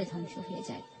একেবারে ধ্বংস হয়ে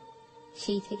যায়।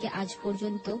 সেই থেকে আজ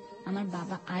পর্যন্ত আমার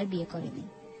বাবা আর বিয়ে করেনি।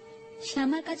 সে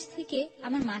আমার কাছ থেকে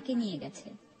আমার মাকে নিয়ে গেছে,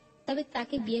 তবে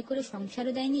তাকে বিয়ে করে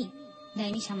সংসারও দেয়নি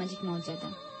সামাজিক মর্যাদা।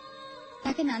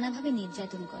 তাকে নানাভাবে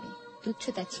নির্যাতন করে,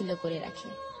 তুচ্ছ-তাচ্ছিল্য করে রাখে।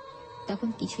 তখন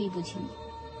কিছুই বুঝিনি।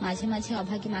 মাঝে মাঝে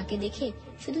অভাগী মাকে দেখে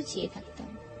শুধু চেয়ে থাকতাম,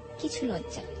 কিছু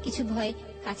লজ্জা, কিছু ভয়ে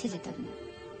কাছে যেতাম না।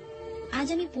 আজ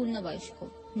আমি পূর্ণবয়স্ক,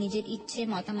 নিজের ইচ্ছে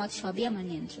মতামত সবই আমার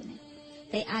নিয়ন্ত্রণে।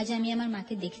 তাই আজ আমি আমার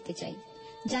মাকে দেখতে চাই,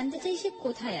 জানতে চাই সে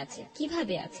কোথায় আছে,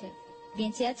 কিভাবে আছে,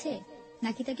 বেঁচে আছে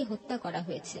নাকি তাকে হত্যা করা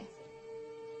হয়েছে।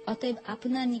 অতএব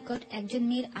আপনার নিকট একজন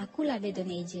মেয়ের আকুল আবেদন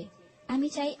এই যে আমি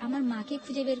চাই আমার মাকে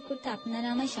খুঁজে বের করতে আপনারা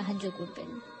আমায় সাহায্য করবেন।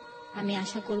 আমি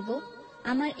আশা করব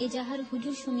আমার এজাহার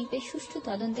হুজুর সমীপে সুষ্ঠু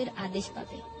তদন্তের আদেশ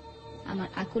পাবে। আমার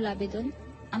আকুল আবেদন,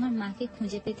 আমার মাকে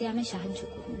খুঁজে পেতে আমায় সাহায্য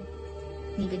করুন।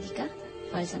 নিবেদিকা,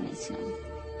 ফারজানা ইসলাম।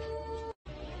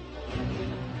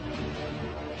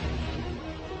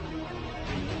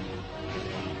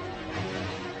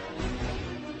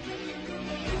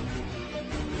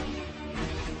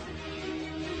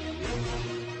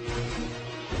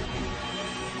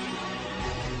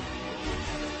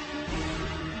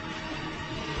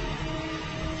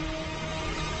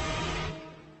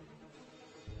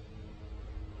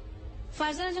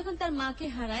 ফারজানা যখন তার মাকে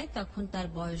হারায় তখন তার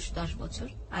বয়স 10 বছর,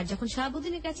 আর যখন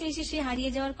শাহাবুদ্দিনের কাছে এসে সে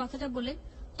হারিয়ে যাওয়ার কথাটা বলে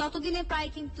ততদিনে প্রায়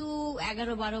কিন্তু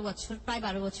 11-12 বছর, প্রায়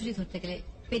 12 বছরই ধরতে গেলে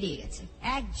পেরিয়ে গেছে,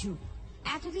 এক যুগ।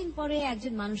 এতদিন পরে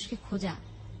একজন মানুষকে খোঁজা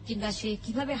কিংবা সে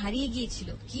কিভাবে হারিয়ে গিয়েছিল,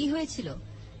 কি হয়েছিল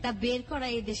তা বের করা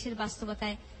এই দেশের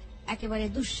বাস্তবতায় একেবারে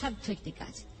দুঃসাধ্য একটি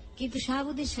কাজ। কিন্তু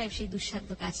শাহাবুদ্দিন সাহেব সেই দুঃসাধ্য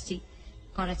কাজটি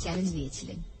করার চ্যালেঞ্জ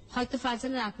নিয়েছিলেন। হয়তো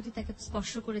ফারজানার আকুতি তাকে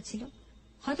স্পর্শ করেছিল,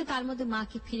 হয়তো তার মধ্যে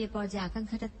মাকে ফিরে পাওয়ার যে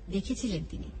আকাঙ্ক্ষাটা দেখেছিলেন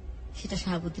তিনি, সেটা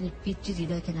শাহাবুদ্দিনের পিতৃ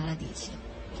হৃদয়কে নাড়া দিয়েছিল,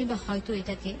 কিংবা হয়তো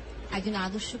এটাকে একজন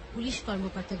আদর্শ পুলিশ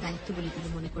কর্মকর্তার দায়িত্ব বলে তিনি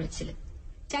মনে করেছিলেন।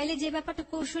 চাইলে যে ব্যাপারটা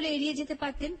কৌশলে এড়িয়ে যেতে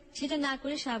পারতেন, সেটা না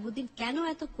করে শাহাবুদ্দিন কেন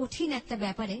এত কঠিন একটা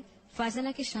ব্যাপারে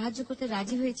ফারজানাকে সাহায্য করতে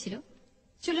রাজি হয়েছিল,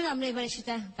 চলুন আমরা এবারে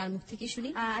সেটা তার মুখ থেকে শুনি।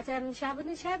 আচ্ছা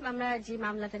শাহাবুদ্দিন সাহেব, আমরা যে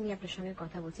মামলাটা নিয়ে আপনার সঙ্গে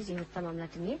কথা বলছি, যে হত্যা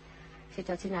মামলাটা নিয়ে, সেটা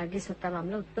হচ্ছে নার্গিস হত্যা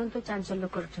মামলা। অত্যন্ত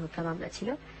চাঞ্চল্যকর হত্যা মামলা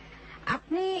ছিল।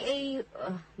 আপনি এই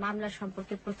মামলা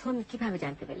সম্পর্কে প্রথম কিভাবে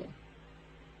জানতে পেলেন?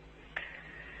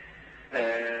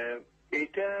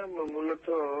 এইটা মূলত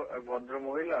ভদ্র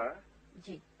মহিলা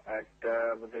একটা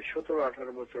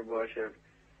 17-18 বছর বয়সের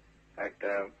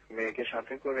একটা মেয়েকে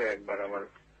সাথে করে একবার আমার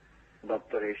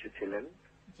দপ্তরে এসেছিলেন।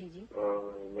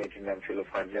 মেয়েটির নাম ছিল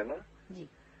ফারজানা।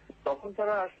 তখন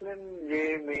তারা আসলেন যে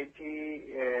মেয়েটি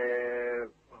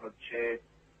হচ্ছে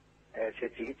সে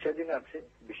চিকিৎসাধীন আছে,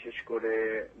 বিশেষ করে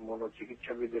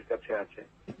মনোচিকিৎসাবিদের কাছে আছে।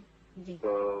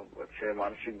 তো সে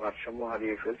মানসিক ভারসাম্য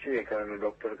হারিয়ে ফেলছে, এই কারণে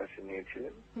ডক্টরের কাছে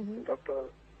নিয়েছিলেন। ডক্টর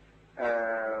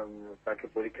তাকে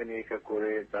পরীক্ষা নিরীক্ষা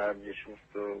করে তার যে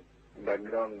সমস্ত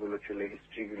ব্যাকগ্রাউন্ড গুলো ছিল,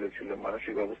 হিস্ট্রি গুলো ছিল,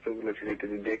 মানসিক অবস্থাগুলো ছিল,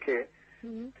 ইত্যাদি দেখে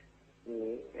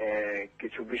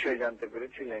কিছু বিষয় জানতে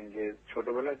পেরেছিলেন যে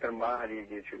ছোটবেলায় তার মা হারিয়ে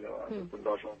গিয়েছিল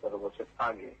 10-12 বছর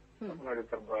আগে। তখন হয়তো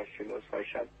তার বয়স ছিল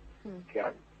 6-7 কি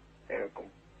 8 এরকম।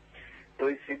 তো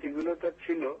ওই স্মৃতিগুলো তার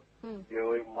ছিল যে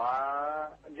ওই মা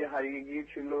যে হারিয়ে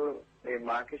গিয়েছিল, এই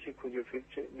মাকে সে খুঁজে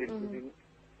ফিরছে দীর্ঘদিন,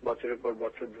 বছরের পর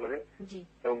বছর ধরে,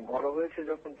 এবং বড় হয়েছে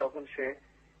যখন, তখন সে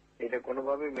এটা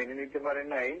কোনোভাবে মেনে নিতে পারে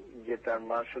নাই যে তার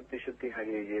মা সত্যি সত্যি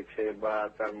হারিয়ে গিয়েছে বা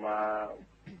তার মা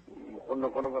অন্য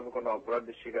কোনোভাবে কোনো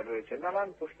অপরাধের শিকার হয়েছে। নানান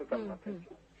প্রশ্ন তার মাথায়।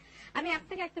 আমি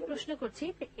আপনাকে একটা প্রশ্ন করছি,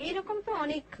 এরকম তো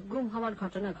অনেক গুম হওয়ার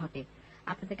ঘটনা ঘটে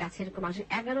আপনাদের কাছে, এরকম আসে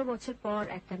 11 বছর পর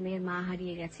একটা মেয়ের মা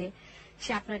হারিয়ে গেছে,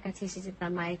 সে আপনার কাছে এসেছে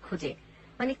তার মায়ের খোঁজে,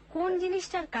 মানে কোন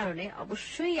জিনিসটার কারণে?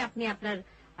 অবশ্যই আপনি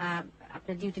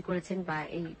আপনার ডিউটি করেছেন, বা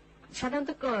এই সাধারণত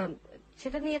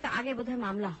সেটা নিয়ে তো আগে বোধহয়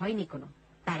মামলা হয়নি কোনো,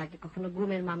 তার আগে কখনো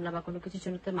গুমের মামলা বা কোনো কিছুর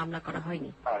জন্য তো মামলা করা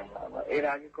হয়নি, এর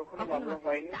আগে কখনো মামলা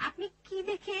হয়নি। আপনি কি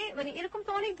দেখে, মানে এরকম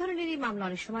তো অনেক ধরনেরই মামলা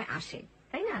অনেক সময় আসে,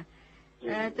 তাই না?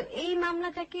 তো এই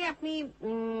মামলাটাকে আপনি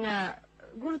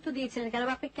গুরুত্ব দিয়েছিলেন কেন?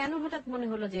 আপনি কেন হঠাৎ মনে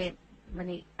হলো যে,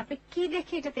 মানে আপনি কি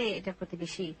দেখে এটার প্রতি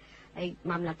বেশি এই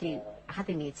মামলাটি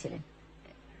হাতে নিয়েছিলেন?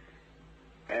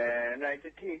 না, এটা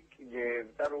ঠিক যে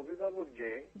তার অভিভাবক যে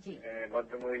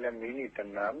ভদ্রমহিলা মিনি তার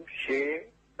নাম, সে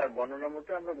তার বর্ণনা মতো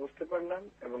আমরা বুঝতে পারলাম,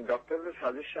 এবং ডক্টরের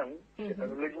সাজেশন সেটা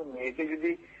হলো যে মেয়েকে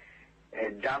যদি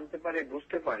জানতে পারে,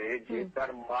 বুঝতে পারে যে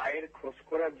তার মায়ের খোঁজ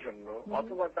করার জন্য,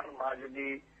 অথবা তার মা যদি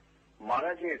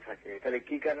মারা গিয়ে থাকে তাহলে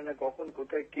কি কারণে, কখন,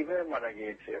 কোথায়, কিভাবে মারা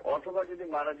গিয়েছে, অথবা যদি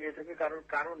মারা গিয়ে থাকে কারোর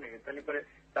কারণে, তাহলে পরে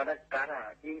তারা কারা,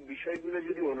 এই বিষয়গুলো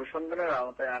যদি অনুসন্ধানের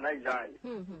আওতায় আনা যায়,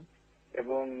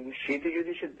 এবং সেটি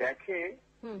যদি সে দেখে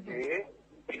যে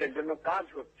এটার জন্য কাজ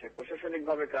হচ্ছে, প্রশাসনিক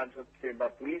ভাবে কাজ হচ্ছে, বা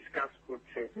পুলিশ কাজ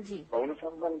করছে বা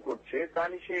অনুসন্ধান করছে,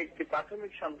 তাহলে সে একটি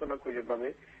প্রাথমিক সান্ত্বনা খুঁজে পাবে।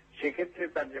 সেক্ষেত্রে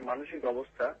তার যে মানসিক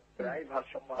অবস্থা, প্রায়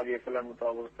ভারসাম্য হারিয়ে ফেলার মতো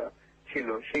অবস্থা ছিল,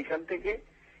 সেইখান থেকে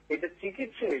এটা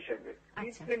চিকিৎসা হিসেবে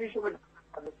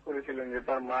সাজেস্ট করেছিলেন যে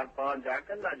তার মার পাওয়া যাক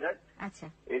আর না যাক,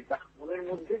 এই তার মনের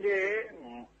মধ্যে যে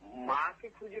মাকে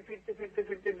খুঁজে ফিরতে ফিরতে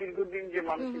ফিরতে দীর্ঘদিন যে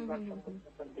মানসিক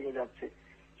ভারসাম্যের দিকে যাচ্ছে,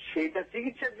 সেইটা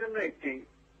চিকিৎসার জন্য একটি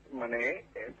মানে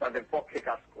তাদের পক্ষে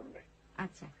কাজ করবে।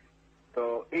 আচ্ছা, তো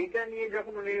এইটা নিয়ে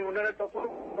যখন ওনারা তখন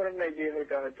করেন নাই যে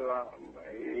এটা হয়তো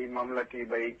এই মামলাটি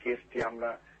বা এই কেসটি আমরা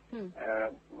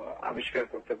আবিষ্কার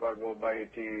করতে পারবো বা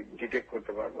এটি ডিটেক্ট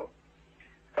করতে পারবো।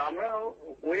 তো আমরা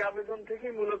ওই আবেদন থেকে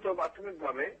মূলত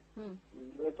প্রাথমিকভাবে,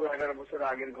 যেহেতু 11 বছর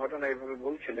আগের ঘটনা এইভাবে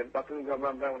বলছিলেন, প্রাথমিকভাবে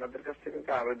আমরা ওনাদের কাছ থেকে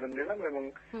একটা আবেদন নিলাম এবং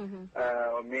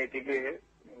মেয়েটিকে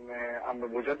আমরা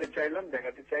বোঝাতে চাইলাম,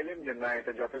 দেখাতে চাইলাম যে না,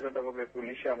 এটা যথাযথভাবে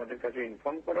পুলিশে আমাদের কাছে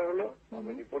ইনফর্ম করা হলো,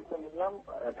 আমরা রিপোর্টটা নিলাম,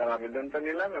 তার আবেদনটা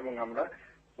নিলাম এবং আমরা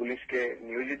পুলিশকে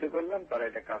নিয়োজিত করলাম, তারা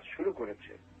এটা কাজ শুরু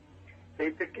করেছে।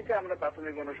 এই প্রেক্ষিতে আমরা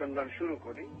প্রাথমিক অনুসন্ধান শুরু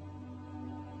করি।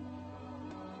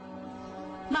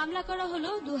 মামলা করা হলো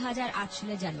 2008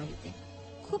 সালের জানুয়ারিতে।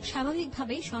 খুব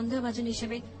স্বাভাবিকভাবেই সন্দেহভাজন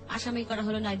হিসেবে আসামি করা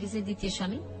হলো নার্গিসের দ্বিতীয়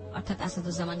স্বামী অর্থাৎ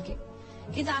আসাদুজ্জামানকে।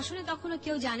 কিন্তু আসলে তখনও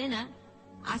কেউ জানে না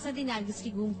আসাদি নার্গিসকে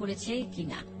গুম করেছে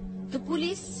কিনা। তো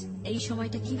পুলিশ এই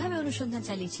সময়টা কিভাবে অনুসন্ধান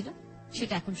চালিয়েছিল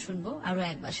সেটা এখন শুনবো আরো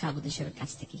একবার শাহাবুদ্দিন সাহেবের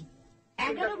কাছ থেকে।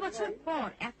 11 বছর পর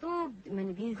এত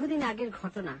দীর্ঘদিন আগের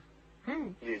ঘটনা, হ্যাঁ,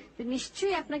 তো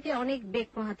নিশ্চয়ই আপনাকে অনেক বেগ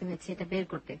পোহাতে হয়েছে এটা বের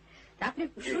করতে। আপনি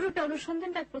শুরুটা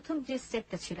অনুসন্ধানটা প্রথম যে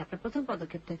স্টেপটা ছিল, আপনার প্রথম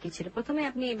পদক্ষেপটা কি ছিল? প্রথমে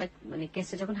আপনি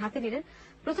কেসটা যখন হাতে নিলেন,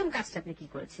 প্রথম কাজটা আপনি কি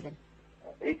করেছিলেন?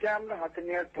 এটা আমরা হাতে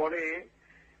নেওয়ার পরে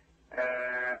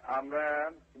আমরা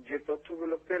যে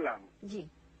তথ্যগুলো পেলাম, জি,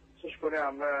 বিশেষ করে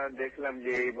আমরা দেখলাম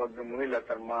যে এই ভদ্র মহিলা,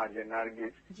 তার মা যে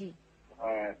নার্গিস, জি,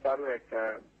 তারও একটা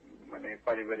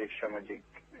পারিবারিক সামাজিক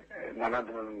নানা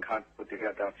ধরনের ঘাত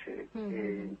প্রতিঘাত আছে।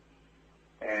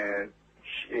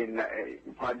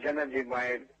 ফারজানা যে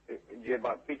মায়ের যে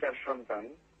পিতার সন্তান,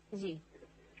 জি,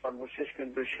 সর্বশেষ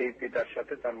কিন্তু সেই পিতার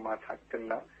সাথে তার মা থাকতেন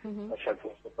না, তার সাথে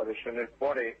সেপারেশনের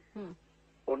পরে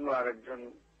অন্য আরেকজন,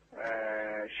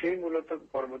 সেই মূলত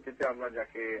পরবর্তীতে আমরা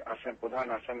যাকে প্রধান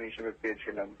আসামি হিসেবে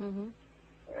পেয়েছিলাম,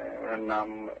 ওনার নাম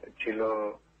ছিল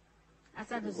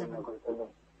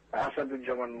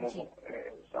আসাদুজ্জামান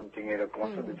সামথিং এরকম,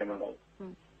 আসাদুজ্জামান।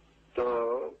 তো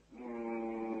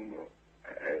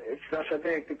তার সাথে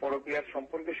একটি পরকীয়ার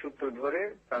সম্পর্কের সূত্র ধরে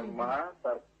তার মা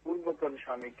তার পূর্বতন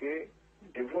স্বামীকে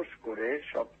ডিভোর্স করে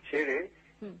সব ছেড়ে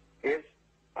এর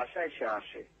আশায় সে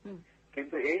আসে।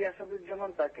 কিন্তু এই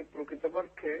আসাদুজ্জামান তাকে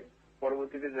প্রকৃতপক্ষে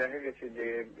পরবর্তীতে দেখা গেছে যে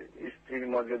স্ত্রীর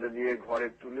মর্যাদা দিয়ে ঘরে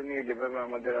তুলে নিয়ে যেভাবে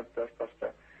আমাদের আস্তে আস্তে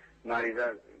নারীরা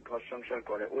ঘর সংসার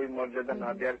করে, ওই মর্যাদা না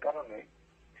দেওয়ার কারণে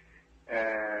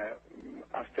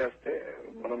আস্তে আস্তে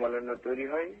মনোমালিন্য তৈরি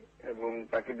হয় এবং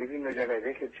তাকে বিভিন্ন জায়গায়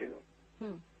রেখেছিল।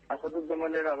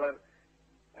 আসাদুজ্জামানের আবার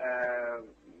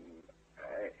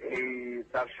এই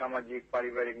তার সামাজিক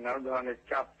পারিবারিক নানা ধরনের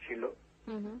চাপ ছিল,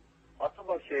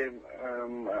 অথবা সে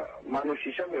মানুষ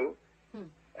হিসাবেও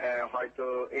হয়তো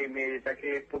এই মেয়েটাকে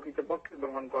প্রকৃতপক্ষে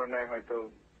গ্রহণ করে নাই, হয়তো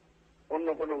অন্য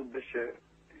কোনো উদ্দেশ্যে,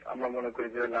 আমরা মনে করি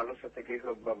যে লালসা থেকেই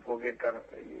হোক বা ভোগের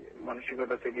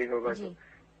মানসিকতা থেকেই হোক, হয়তো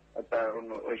তার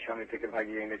অন্য ওই স্বামী থেকে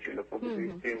ভাগিয়ে এনেছিল প্রকৃত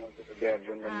স্ত্রীর মধ্যে দেওয়ার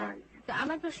জন্য নয়। তো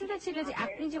আমার প্রশ্নটা ছিল যে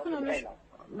আপনি যখন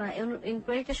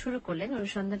ইনকোয়ারিটা শুরু করলেন,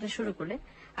 অনুসন্ধানটা শুরু করলেন,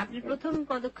 আপনি প্রথম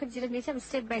পদক্ষেপ যেটা নিয়েছেন,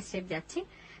 স্টেপ বাই স্টেপ যাচ্ছি,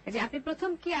 যে আপনি প্রথম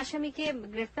কি আসামিকে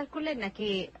গ্রেফতার করলেন নাকি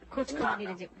খোঁজ খবর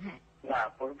নিলেন? হ্যাঁ, না,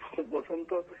 প্রথম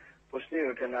তো প্রশ্নই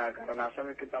ওঠে না, কারণ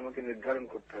আসামিকে তো আমাকে নির্ধারণ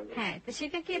করতে হবে। হ্যাঁ, তো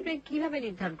সেটা কি আপনি কিভাবে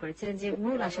নির্ধারণ করেছিলেন যে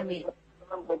মূল আসামি?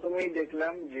 প্রথমেই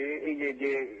দেখলাম যে এই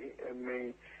যে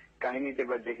কাহিনীতে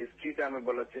বা যে হিস্ট্রিটা আমি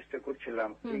বলার চেষ্টা করছিলাম,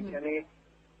 এইখানে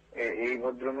এই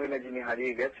ভদ্রমহিলা যিনি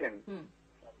হারিয়ে গেছেন,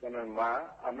 আপনার মা,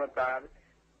 আমরা তার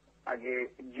আগে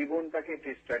জীবনটাকে একটু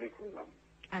স্টাডি করলাম,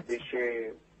 যে সে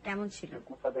কেমন ছিল,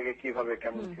 কোথা থেকে কিভাবে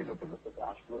কেমন ছিল, কোথা থেকে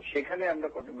আসলো। সেখানে আমরা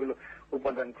কতগুলো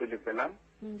উপাদান খুঁজে পেলাম।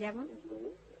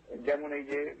 যেমন এই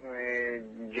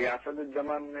যে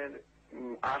আসাদুজ্জামানের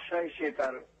আশায় সে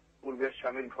তার পূর্বের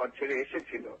স্বামীর ঘর ছেড়ে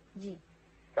এসেছিল,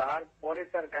 তারপরে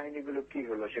তার কাহিনীগুলো কি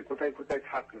হলো, সে কোথায় কোথায়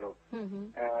থাকলো,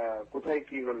 কোথায়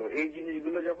কি হলো, এই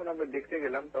জিনিসগুলো যখন আমরা দেখতে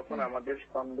গেলাম, তখন আমাদের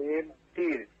সন্দেহের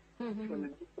তীর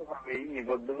সুনির্দিষ্টভাবেই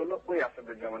নিবদ্ধ হলো ওই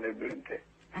আসাদুজ্জামানের বিরুদ্ধে।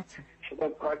 সেটা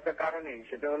কয়েকটা কারণেই।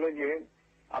 সেটা হলো যে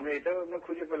আমরা এটাও আমরা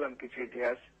খুঁজে পেলাম কিছু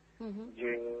ইতিহাস, যে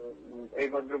এই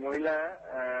ভদ্র মহিলা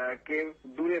কে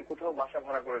দূরে কোথাও বাসা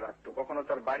ভাড়া করে রাখতো, কখনো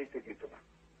তার বাড়িতে যেত না।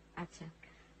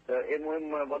 এই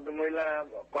ভদ্রমহিলা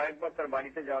কয়েকবার তার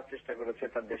বাড়িতে যাওয়ার চেষ্টা করেছে,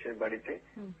 তার দেশের বাড়িতে,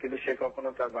 কিন্তু সে কখনো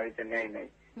তার বাড়িতে নেয় নাই।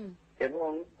 এবং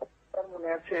তার মনে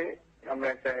আছে আমরা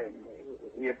একটা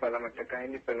পেলাম, একটা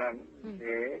কাহিনী পেলাম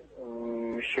যে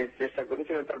সে চেষ্টা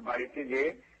করেছিল তার বাড়িতে যে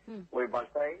ওই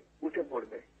বাসায় উঠে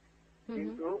পড়বে,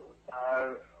 কিন্তু তার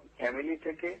ফ্যামিলি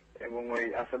থেকে এবং ওই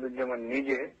আসাদুজ্জামান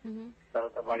নিজে তারা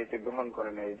তার বাড়িতে গ্রহণ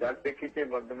করে নেয়, যার প্রেক্ষিতে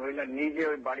ভদ্রমহিলা নিজে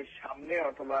ওই বাড়ির সামনে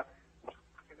অথবা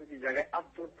জায়গায়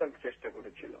আত্মহত্যার চেষ্টা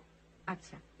করেছিল।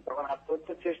 তখন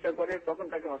করতে চেষ্টা করে, তখন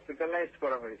তাকে হসপিটালাইজ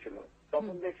করা হয়েছিল।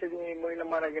 তখন দেখছে যে এই মহিলা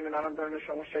মারা গেলে নানা ধরনের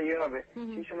সমস্যা হবে,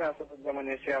 সেই সময় আসাদুজ্জামান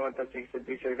এসে আবার তার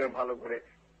চিকিৎসা ভালো করে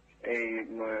এই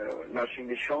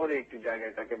নরসিংদী শহরে একটি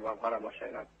জায়গায় তাকে ভাড়া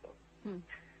বাসায় রাখতো।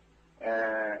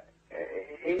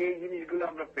 এই জিনিসগুলো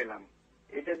আমরা পেলাম।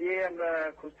 এটা দিয়ে আমরা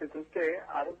খুঁজতে খুঁজতে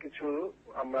আরো কিছু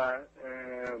আমরা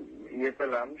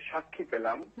পেলাম, সাক্ষী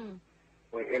পেলাম।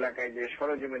 ওই এলাকায় যে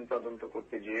সরজমিন তদন্ত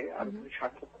করতে গিয়ে আরো কিছু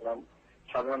সাক্ষী পেলাম,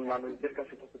 সাধারণ মানুষদের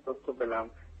কাছে কিছু তথ্য পেলাম,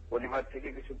 পরিবার থেকে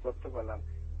কিছু তথ্য পেলাম।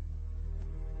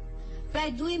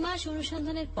 প্রায় 2 মাস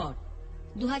অনুসন্ধানের পর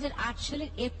 2008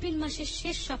 সালের এপ্রিল মাসের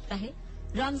শেষ সপ্তাহে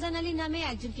রমজান আলী নামে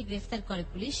একজনকে গ্রেফতার করে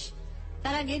পুলিশ।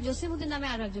 তার আগে জসিমউদ্দিন নামে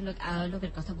আরো একজন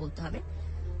লোকের কথা বলতে হবে।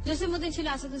 জসিমউদ্দিন ছিল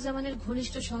আসাদুজ্জামানের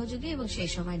ঘনিষ্ঠ সহযোগী এবং সেই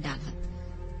সময় ডানহাত।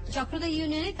 চক্রদা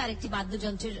ইউনিয়নে তার একটি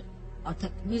বাদ্যযন্ত্রের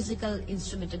অর্থাৎ মিউজিক্যাল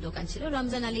ইনস্ট্রুমেন্টের দোকান ছিল।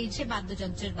 রমজান আলী সে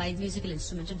বাদ্যযন্ত্রের বা মিউজিক্যাল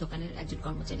ইনস্ট্রুমেন্টের দোকানের একজন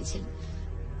কর্মচারী ছিলেন।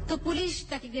 তো পুলিশ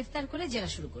তাকে গ্রেফতার করে জেরা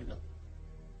শুরু করলো।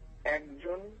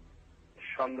 একজন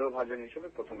সন্দেহভাজন হিসেবে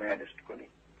প্রথমে অ্যারেস্ট করি।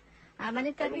 মানে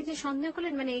তাকে যে সন্দেহ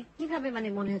করলেন, মানে কিভাবে মানে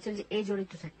মনে হচ্ছে যে এই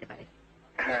জড়িত থাকতে পারে?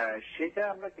 হ্যাঁ, সেটা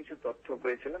আমরা কিছু তথ্য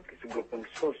পেয়েছিলাম, কিছু গোপন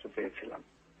সোর্স পেয়েছিলাম।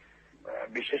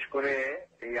 বিশেষ করে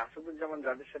এই আসাদুজ্জামান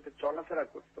যাদের সাথে চলাফেরা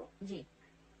করত,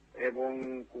 এবং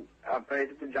আপনারা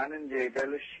এটা তো জানেন যে এটা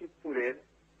হলো শিবপুরের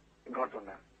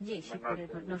ঘটনা,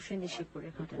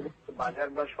 বাজার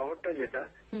বা শহরটা যেটা,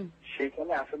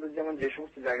 সেখানে আসাদুজ্জামান যে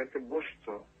সমস্ত জায়গাতে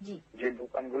বসতো, যে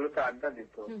দোকানগুলোতে আড্ডা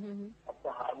দিত,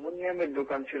 হারমোনিয়ামের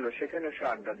দোকান ছিল, সেখানে সে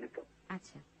আড্ডা দিত।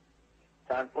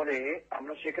 তারপরে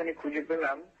আমরা সেখানে খুঁজে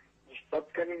পেলাম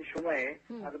তৎকালীন সময়ে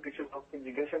আরো কিছু লোককে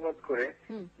জিজ্ঞাসাবাদ করে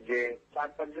যে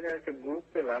 4-5 জনের একটা গ্রুপ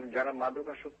পেলাম যারা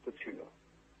মাদকাসক্ত ছিল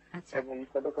এবং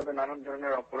ছোটখাটো নানান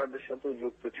ধরনের অপরাধের সাথেও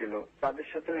যুক্ত ছিল। তাদের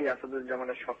সাথে এই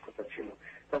আসাদুজ্জামানের সখ্যতা ছিল।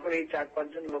 তখন এই 4-5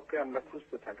 জন লোককে আমরা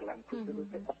খুঁজতে থাকলাম, খুঁজতে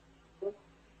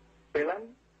পেলাম।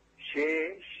 সে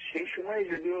সেই সময়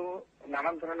যদিও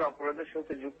নানান ধরনের অপরাধের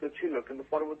সাথে যুক্ত ছিল, কিন্তু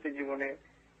পরবর্তী জীবনে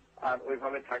আর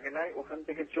ওইভাবে থাকে নাই। ওখান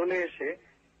থেকে চলে এসে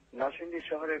নরসিংদী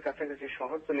শহরের কাছাকাছি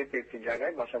শহরতলিতে একটি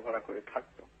জায়গায় বাসা ভাড়া করে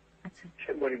থাকতো।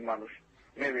 সে গরিব মানুষ,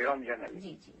 মেবি রমজান আলী।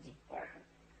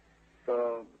 তো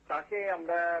তাকে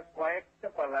আমরা কয়েকটা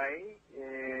পালাই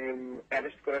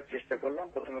অ্যারেস্ট করার চেষ্টা করলাম।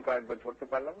 প্রথমে কয়েকবার ধরতে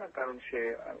পারলাম না, কারণ সে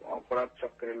অপরাধ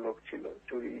চক্রের লোক ছিল,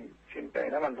 চুরি,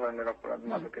 ছিনতাই, নানান ধরনের অপরাধ,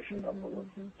 মাদকের সাথে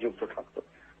যুক্ত থাকতো।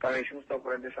 কারণ এই সমস্ত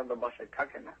অপরাধের সাথে বাসায়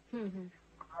থাকে না।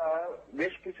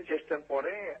 বেশ কিছু চেষ্টার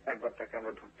পরে একবার তাকে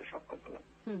আমরা ধরতে সক্ষম হলাম,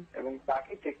 এবং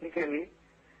তাকে টেকনিক্যালি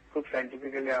খুব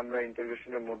সাইন্টিফিক্যালি আমরা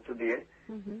ইন্টারভিউশনের মধ্য দিয়ে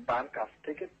তার কাছ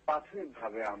থেকে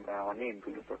প্রাথমিকভাবে আমরা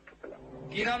অনেকগুলো তথ্য পেলাম।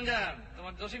 কি রমজান,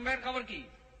 তোমার জসিম ভাইয়ের খবর কি?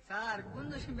 স্যার, কোন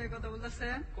জসিম ভাই কথা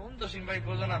বলতেছেন? কোন জসিম ভাই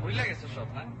বোঝো না, ভুলে গেছো সব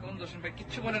না? কোন জসিম ভাই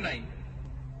কিচ্ছু মনে নাই?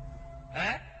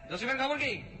 হ্যাঁ, জসিম ভাইয়ের খবর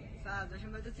কি? স্যার, জসিম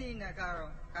ভাই তো চিনি না,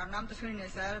 কার নাম তো শুনি নাই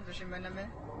স্যার জসিম ভাই নামে।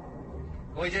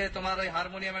 ওই যে তোমার ওই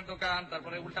হারমোনিয়ামের দোকান,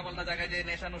 তারপরে উল্টা পাল্টা জায়গায় যে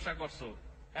নেশা নুশা করছো,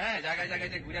 হ্যাঁ, জায়গায়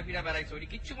জায়গায় যে ঘুরা ফিরা বেড়াইছো, ওই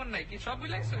কিচ্ছু মনে নাই? কি সব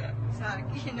ভুলে গেছো? স্যার,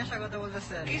 কি নেশা কথা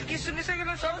বলতেছেন? কিছু নেশা গেল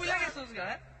সব ভুলে গেছো?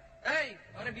 এই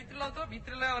ওরে ভিতরে লাও তো,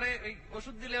 ভিতরে ওরে ওই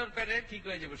ওষুধ দিলে ওর পেটে ঠিক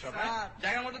হয়ে যাবে সব,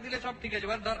 জায়গা মতো দিলে সব ঠিক হয়ে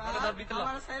যাবে। ভিতরে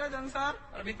আমার সাইরা দেন স্যার,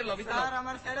 ভিতরে লো, ভিতরে স্যার,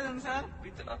 আমার সাইরা দেন স্যার,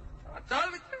 ভিতরে চল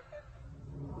ভিতরে।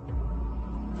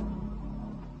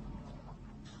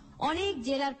 অনেক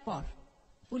জেরার পর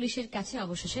পুলিশের কাছে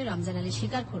অবশেষে রমজান আলী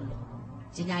স্বীকার করল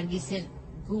যে নার্গিসের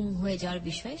গুম হয়ে যাওয়ার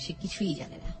বিষয়ে সে কিছুই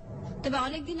জানে না। তবে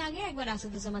অনেকদিন আগে একবার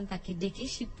আসাদুজ্জামান তাকে ডেকে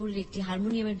শিবপুরের একটি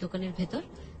হারমোনিয়ামের দোকানের ভেতর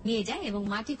নিয়ে যায় এবং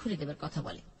মাটি খুঁড়ে দেবার কথা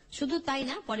বলে। শুধু তাই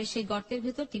না, পরে সেই গর্তের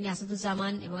ভেতর তিনি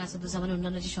আসাদুজ্জামান এবং আসাদুজ্জামানের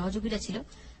অন্যান্য যে সহযোগীরা ছিল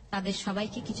তাদের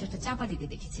সবাইকে কিছু একটা চাপা দিতে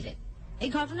দেখেছিলেন। এই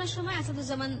ঘটনার সময়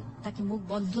আসাদুজ্জামান তাকে মুখ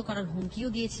বন্ধ করার হুমকিও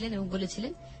দিয়েছিলেন এবং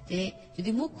বলেছিলেন যে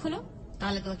যদি মুখ খোলো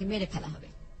তাহলে তোমাকে মেরে ফেলা হবে।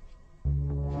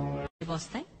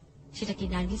 অবস্থায় সেটা কি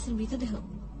নার্গিসের মৃতদেহ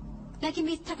নাকি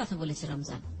মিথ্যা কথা বলেছে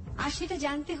রমজান? আর সেটা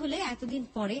জানতে হলে এতদিন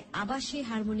পরে আবার সেই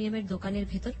হারমোনিয়ামের দোকানের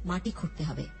ভেতর মাটি খুঁড়তে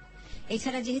হবে।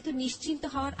 এছাড়া যেহেতু নিশ্চিন্ত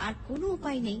হওয়ার আর কোনো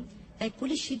উপায় নেই, তাই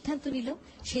পুলিশ সিদ্ধান্ত নিল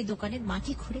সেই দোকানের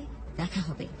মাটি খুঁড়ে দেখা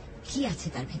হবে কি আছে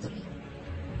তার ভেতরে।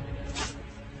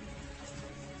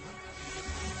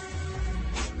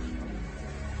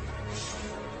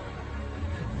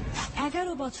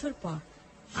 এগারো বছর পর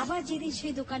আবার যেদিন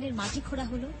সেই দোকানের মাটি খোঁড়া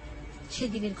হলো,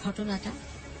 সেদিনের ঘটনাটা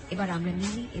এবার আমরা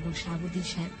মিনি এবং শাহাবুদ্দিন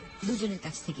সাহেব দুজনের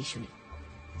কাছ থেকে শুনি।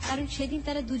 কারণ সেদিন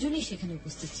তারা দুজনেই সেখানে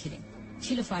উপস্থিত ছিলেন।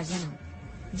 ছিল ফারজানাও,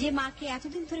 যে মাকে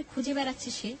এতদিন ধরে খুঁজে বেড়াচ্ছে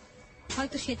সে,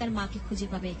 হয়তো সে তার মাকে খুঁজে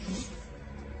পাবে এখানে।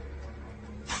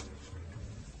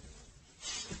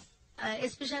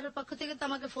 এসপি সাহেবের পক্ষ থেকে তো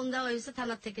আমাকে ফোন দেওয়া হয়েছে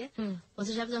থানার থেকে।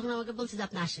 ওসি সাহেব যখন আমাকে বলছে যে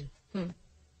আপনি আসেন,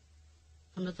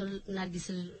 আমরা তো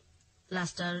নার্গিসের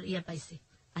লাস্টার পাইছি,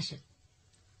 আসেন।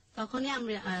 তখনই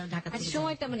আমরা ঢাকা থেকে যাই।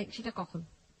 সময়টা মানে সেটা কখন?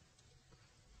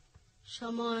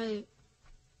 সময়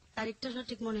তারিখটা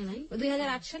সঠিক মনে নাই।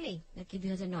 2008 সালে নাকি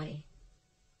 2009?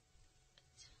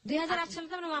 2008 সালে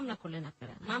তো আপনারা মামলা করলেন।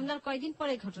 আপনারা মামলার কয়দিন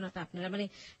পরে ঘটনাটা আপনারা মানে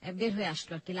বের হয়ে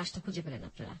আসলো আর কি, লাশটা খুঁজে পেলেন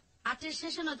আপনারা? 8-এর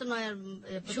শেষে নয়তো 9-এর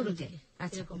শুরুতে।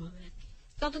 আচ্ছা, এরকম হবে আর কি।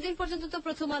 ততদিন পর্যন্ত তো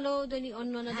প্রথম আলো, দৈনিক,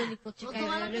 অন্যান্য দৈনিক পত্রিকায় প্রথম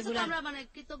আলোর কাছে তো রেগুলার। আমরা মানে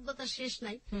কৃতজ্ঞতা শেষ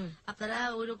নাই। আপনারা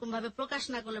ওইরকম ভাবে প্রকাশ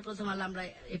না করলে প্রথম আলো আমরা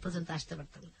এই পর্যন্ত আসতে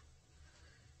পারতাম না।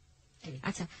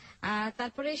 আচ্ছা,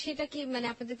 তারপরে সেটা কি মানে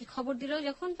আপনাদেরকে খবর দিল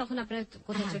যখন, তখন আপনারা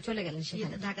কোথায় চলে গেলেন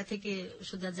সেখানে? ঢাকা থেকে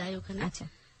সোজা যাই ওখানে। আচ্ছা,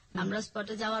 আমরা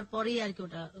স্পটে যাওয়ার পরেই আর কি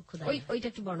ওটা খোঁজা। ওইটা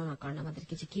একটু বর্ণনা করেন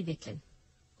আমাদেরকে যে কি দেখলেন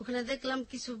ওখানে। দেখলাম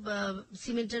কিছু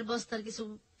সিমেন্টের বস্তার কিছু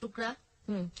টুকরা।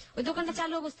 ওই দোকানটা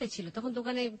চালু অবস্থায় ছিল তখন?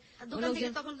 দোকান থেকে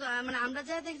তখন মানে আমরা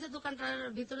যা দেখি যে দোকানটার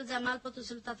ভিতরে যা মালপত্র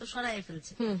ছিল তা তো সরাই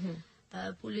ফেলছে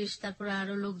পুলিশ, তারপরে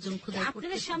আরো লোকজন খোদাই।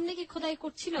 আপনাদের সামনে কি খোদাই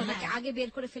করছিল নাকি আগে বের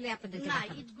করে ফেলে আপনাদের? না,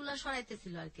 ইটগুলা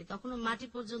সরাইতেছিল আর কি। তখন মাটি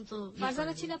পর্যন্ত।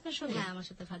 ফারজানা ছিল আপনার সঙ্গে? হ্যাঁ, আমার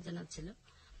সাথে ফারজানা ছিল।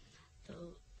 তো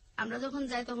আমরা যখন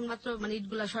যাই তখন মাত্র মানে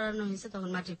ইটগুলা সরানো হয়েছে, তখন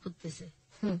মাটি খুঁজতেছে।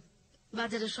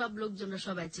 বাজারে সব লোকজনরা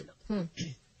সবাই ছিল।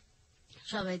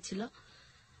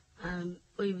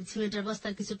 ওই সিমেন্টের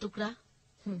বস্তার কিছু টুকরা,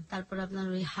 তারপর আপনার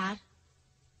ওই হার।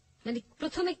 মানে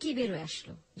প্রথমে কি বেরোয়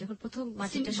আসলো যখন প্রথম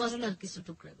বস্তার কিছু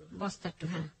টুকরা, বস্তার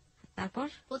টুকরা, তারপর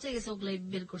পচে গেছে, ওগুলাই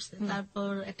বের করছে।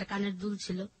 তারপর একটা কানের দুল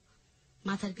ছিল,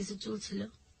 মাথার কিছু চুল ছিল।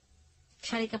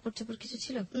 শাড়ি কাপড় চাপড় কিছু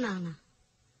ছিল? না না,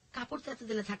 কাপড় তো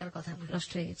এতদিনে থাকার কথা না,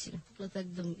 নষ্ট হয়ে গেছিল। ওগুলো তো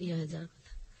একদম হয়ে যাওয়ার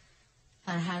কথা।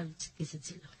 আর হার কিছু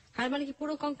ছিল। হার মানে কি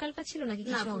পুরো কঙ্কালটা ছিল নাকি?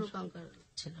 না, পুরো কঙ্কাল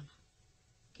ছিল না,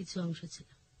 কিছু অংশ ছিল।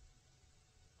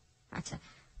 আচ্ছা,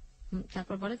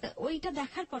 তারপর বলে ওইটা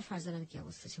দেখার পর ফারজানার কি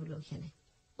অবস্থা ছিল ওইখানে?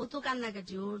 ও তো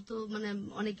কান্নাকাটি, ওর তো মানে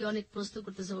অনেকে অনেক প্রশ্ন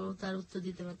করতেছে, ও তার উত্তর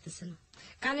দিতে পারতেছে না।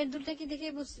 কানের দুলটা কি দেখে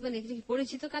মানে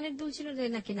পরিচিত কানের দুল ছিল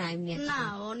নাকি না এমনি? না,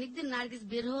 অনেকদিন নার্গিস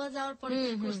বের হওয়া যাওয়ার পরে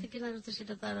করছে কিনা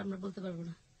সেটা তো আর আমরা বলতে পারবো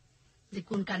না যে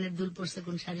কোন কানের দুল পড়ছে,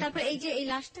 কোন শাড়ি। তারপর এই যে এই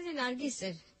লাশটা যে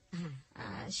নার্গিসের,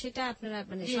 সেটা আপনারা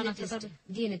মানে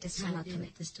ডিএনএ টেস্টের মাধ্যমে,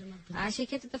 আর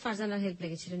সেক্ষেত্রে তো ফারজানার হেল্প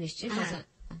লেগেছিল নিশ্চয়ই?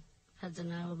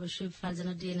 ফারজানা অবশ্যই,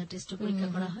 ফারজানা ডিএনএ টেস্ট পরীক্ষা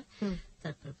করা হয়,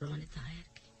 তারপর প্রমাণিত হয় আর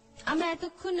কি। আমরা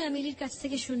এতক্ষণ মিলির কাছ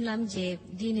থেকে শুনলাম যে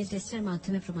ডিএনএ টেস্টের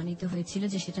মাধ্যমে প্রমাণিত হয়েছিল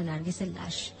যে সেটা নার্গিসের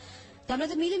লাশ। তো আমরা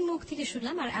তো মিলির মুখ থেকে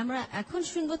শুনলাম, আর আমরা এখন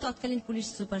শুনবো তৎকালীন পুলিশ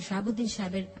সুপার শাহাবুদ্দিন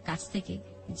সাহেবের কাছ থেকে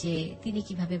যে তিনি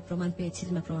কিভাবে প্রমাণ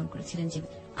পেয়েছিলেন বা প্রমাণ করেছিলেন যে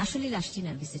আসলে লাশটি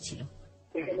নার্গিসের ছিল।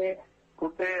 এখানে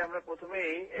করতে আমরা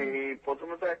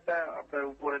প্রথমত একটা আপনার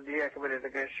উপরে দিয়ে একেবারে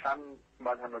এটাকে শান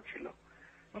বাঁধানো ছিল,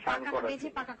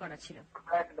 পাকা করা ছিল,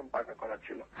 একদম পাকা করা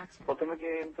ছিল। প্রথমে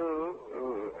কিন্তু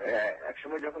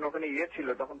একসময় যখন ওখানে ছিল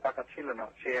তখন পাকা ছিল না,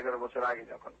 সেই 11 বছর আগে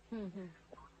যখন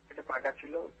এটা পাকা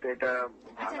ছিল। তো এটা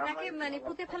মানে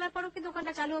পুঁতে ফেলার পরও কি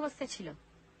দোকানটা চালু অবস্থায় ছিল?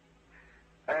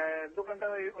 দোকানটা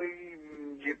ওই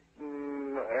যে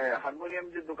হারমোনিয়াম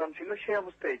যে দোকান ছিল সেই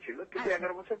অবস্থায় ছিল, কিন্তু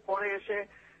 11 বছর পরে এসে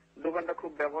দোকানটা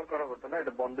খুব ব্যবহার করা হতো না,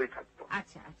 এটা বন্ধই থাকতো।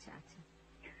 আচ্ছা আচ্ছা আচ্ছা,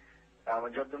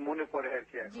 আমার যত মনে পড়ে আর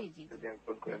কি, যদি আমি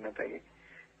ভুল করে না থাকি।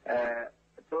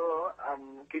 তো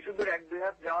কিছু দূর 1-2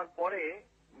 হাত যাওয়ার পরে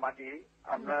মাটি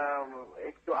আমরা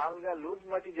একটু আলগা লুজ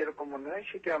মাটি যেরকম মনে হয়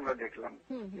সেটা আমরা দেখলাম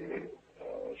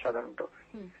সাধারণত।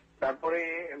 তারপরে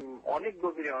অনেক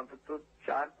গভীরে অন্তত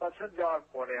 4-5 হাত যাওয়ার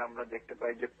পরে আমরা দেখতে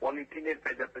পাই যে পলিথিনের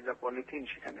পেজা পেজা পলিথিন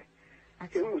সেখানে।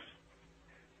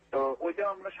 তো ওইটা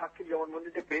আমরা সাক্ষী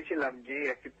জবানবন্দিতে পেয়েছিলাম যে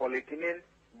একটি পলিথিনের,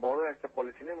 বড় একটা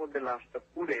পলিথিনের মধ্যে লাশটা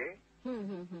পুড়ে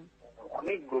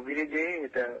অনেক গভীরে যে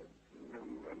এটা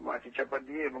মাটি চাপা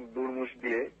দিয়ে এবং দুর্মুষ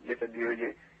দিয়ে, যেটা দিয়ে ওই যে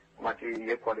মাটি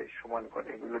করে সমান করে,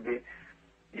 এগুলো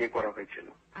দিয়ে করা হয়েছিল,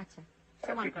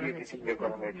 সমান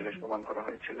করা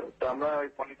হয়েছিল। তো আমরা ওই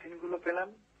পলিথিন গুলো পেলাম,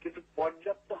 কিন্তু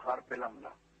পর্যাপ্ত হার পেলাম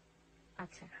না।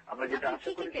 আমরা যেটা আশা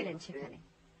করেছিলাম,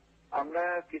 আমরা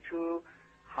কিছু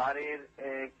হাড়ের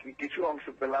কিছু অংশ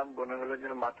পেলাম, মনে হলো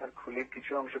যেন মাথার খুলির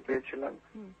কিছু অংশ পেয়েছিলাম,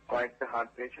 কয়েকটা হাড়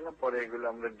পেয়েছিলাম। পরে এগুলো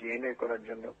আমরা ডিএনএ করার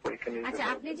জন্য পরীক্ষা নিয়ে। আচ্ছা,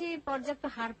 আপনি যে পর্যাপ্ত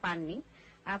হাড় পাননি,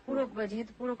 পুরো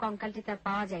যেহেতু পুরো কঙ্কালটি তার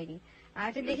পাওয়া যায়নি,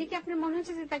 এটা দেখে কি আপনার মনে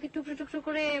হচ্ছে যে তাকে টুকরো টুকরো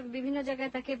করে বিভিন্ন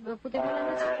জায়গায় তাকে পুঁতে ফেলা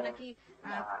হয়েছে নাকি?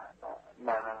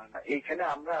 না না না, এইখানে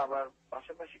আমরা আবার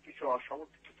পাশাপাশি কিছু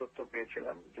অসমর্থিত তথ্য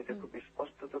পেয়েছিলাম, যেটা খুব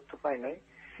স্পষ্ট তথ্য পাই নাই।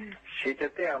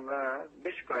 সেটাতে আমরা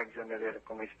বেশ কয়েকজনের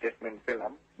এরকম স্টেটমেন্ট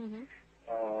পেলাম।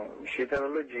 সেটা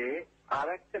হলো যে আর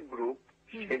একটা গ্রুপ,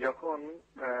 সে যখন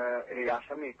এই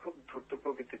আসামি খুব ধূর্ত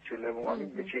প্রকৃতির ছিল এবং অনেক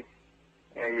বেশি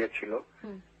ছিল,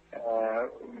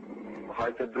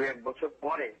 হয়তো 2-1 বছর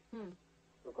পরে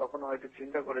কখনো হয়তো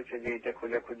চিন্তা করেছে যে এটা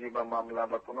খোঁজাখুঁজি বা মামলা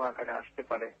বা কোনো আকারে আসতে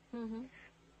পারে।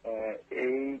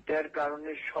 এইটার কারণে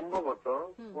সম্ভবত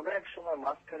কোন এক সময়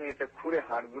মাঝখানে এটা খুঁড়ে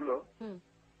হাড়গুলো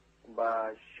বা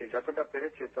সে যতটা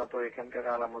পেরেছে তত এখানকার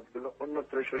আলামত গুলো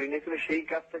অন্যত্র সরিয়ে নিয়েছিল, সেই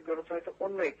কাজটা করেছে হয়তো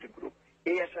অন্য একটি গ্রুপ।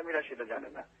 এই আসামিরা সেটা জানে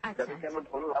না, যাদেরকে আমরা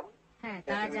ধরলাম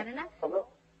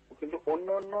কিন্তু অন্য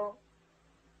অন্য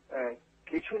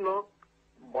কিছু লোক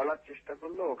বলার চেষ্টা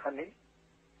করলো ওখানে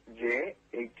যে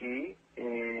এইটি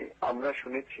আমরা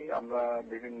শুনেছি, আমরা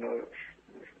বিভিন্ন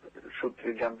সূত্রে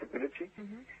জানতে পেরেছি,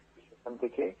 সেখান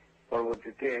থেকে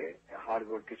পরবর্তীতে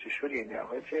হাড়গোড় কিছু সরিয়ে নেওয়া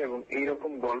হয়েছে। এবং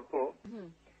এইরকম গল্প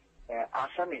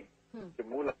আসামি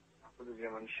মূল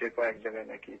যেমন সে কয়েক জায়গায়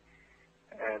নাকি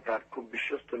তার খুব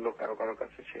বিশ্বস্ত লোক কারো কারো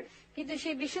কাছে সে, কিন্তু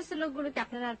সেই বিশ্বস্ত লোকগুলোকে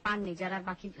আপনারা আর পাননি যারা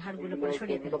বাকি হাড়গুলো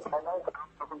সরিয়ে ফেলেছে?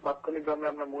 তখন তাৎক্ষণিকভাবে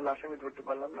আমরা মূল আসামি ধরতে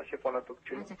পারলাম না, সে পলাতক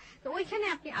ছিল। তো ওইখানে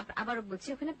আপনি আবারও বলছি,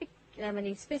 ওখানে আপনি মানে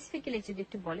স্পেসিফিক্যালি যদি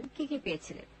একটু বলেন কি কি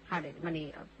পেয়েছিলেন হাড়ের,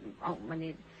 মানে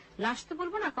লাশ তো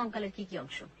বলবো না, কঙ্কালের কি কি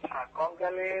অংশ?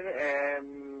 কঙ্কালের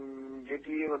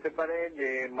যেটি হতে পারে যে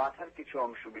মাথার কিছু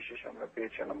অংশ বিশেষ আমরা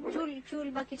পেয়েছিলাম। চুল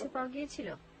বা কিছু পাওয়া গিয়েছিল?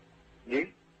 জি,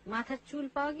 মাথার চুল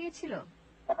পাওয়া গিয়েছিল।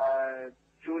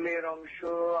 চুলের অংশ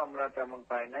আমরা তেমন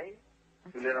পাই নাই,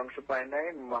 চুলের অংশ পাই নাই।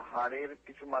 হাড়ের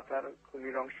কিছু মাথার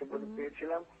খুলির অংশ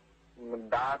পেয়েছিলাম,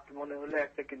 দাঁত মনে হলে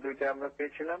একটা কি দুইটা আমরা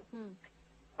পেয়েছিলাম,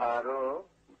 আরো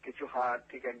কিছু হাড়,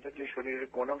 ঠিক একজাক্টলি শরীরের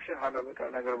কোন অংশের হাড় হবে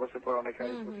কারণ 11 বছর পর অনেক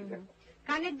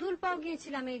কানের দুল পাওয়া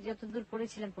গিয়েছিল। আমি যতদূর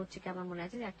পড়েছিলাম পত্রিকা আমার মনে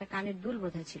আছে যে একটা কানের দুল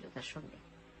বোধহয় ছিল তার সঙ্গে।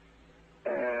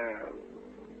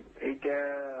 এইটা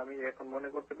আমি এখন মনে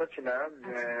করতে পারছি না,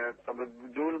 তবে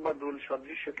দুল বা দুল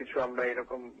সদৃশ্য কিছু আমরা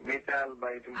এরকম মেটাল বা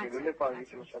যেগুলো পাওয়া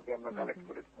গেছিল সাথে আমরা কালেক্ট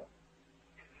করেছিলাম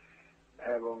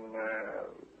এবং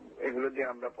এগুলো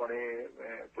দিয়ে আমরা পরে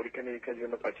পরীক্ষা নিরীক্ষার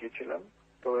জন্য পাঠিয়েছিলাম।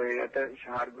 তো এটা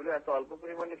হাড়গুলো এত অল্প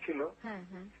পরিমাণে ছিল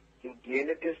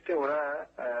ডিএনএ টেস্টে ওরা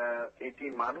এটি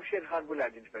মানুষের হাড় বলে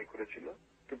আইডেন্টিফাই করেছিল,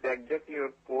 কিন্তু একজাক্টলি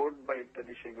ওর কোড বা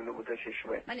ইত্যাদি সেগুলো বোধহয় শেষ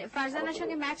সময় মানে ফারজানার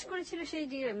সঙ্গে ম্যাচ করেছিল সেই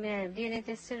ডিএনএ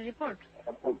টেস্টের রিপোর্ট,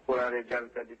 ওরা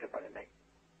রেজাল্টটা দিতে পারে নাই।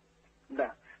 না,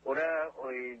 ওরা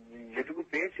ওই যেটুকু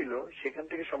পেয়েছিল সেখান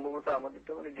থেকে সম্ভবত আমাদের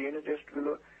তো মানে ডিএনএ টেস্ট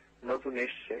গুলো নতুন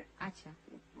এসছে,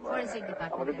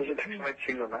 আমাদের দেশে এক সময়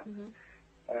ছিল না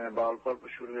বা অল্প অল্প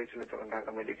শুরু হয়েছিল তখন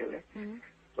ঢাকা মেডিকেলে।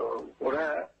 তো ওরা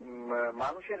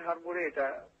মানুষের হাড় বলে এটা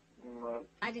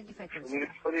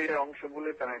শরীরের অংশ বলে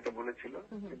তারা এটা বলেছিল,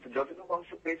 কিন্তু যতটুকু অংশ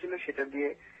পেয়েছিল সেটা দিয়ে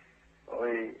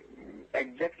ওই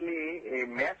একজাক্টলি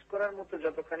ম্যাচ করার মতো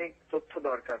যতখানি তথ্য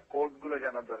দরকার, কোড গুলো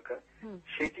জানা দরকার,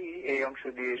 সেটি এই অংশ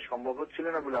দিয়ে সম্ভব হচ্ছিল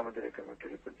না বলে আমাদের এখানে একটা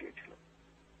রিপোর্ট দিয়েছিল।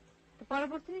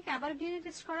 পরবর্তীতে আবার ডিএনএ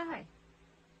টেস্ট করা হয়।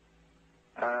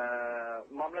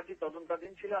 মামলাটি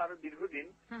তদন্তাধীন ছিল আরো দীর্ঘদিন,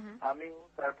 আমি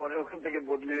তারপরে ওখান থেকে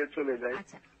বদলে চলে যাই।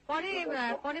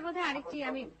 পরে বোধহয় আরেকটি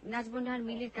আমি নাজবুন্নাহার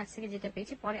মিলির কাছ থেকে যেটা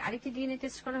পেয়েছি, পরে আরেকটি ডিএনএ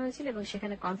টেস্ট করা হয়েছিল এবং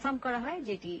সেখানে কনফার্ম করা হয়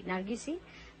যেটি নার্গিসি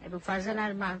এবং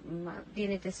ফারজানার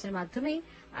ডিএনএ টেস্টের মাধ্যমেই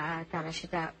তারা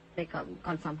সেটা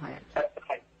কনফার্ম হয় আর কি।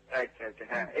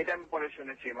 হ্যাঁ, এটা আমি পরে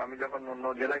শুনেছি। আমি যখন অন্য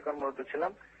জেলায় কর্মরত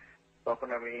ছিলাম তখন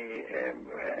আমি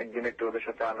একদিন একটু ওদের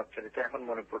সাথে আলাপচারিতা এখন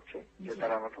মনে পড়ছে যে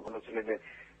তারা আমাকে বলেছিল যে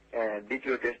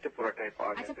দ্বিতীয় টেস্টে পুরোটাই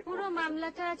পাওয়া গেছে। পুরো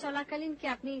মামলাটা চলাকালীন কি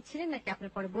আপনি ছিলেন নাকি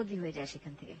আপনার পরে বদলি হয়ে যায়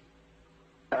সেখান থেকে?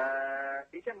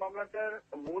 এটা মামলাটার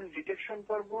মূল ডিটেকশন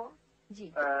পর্ব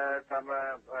আমরা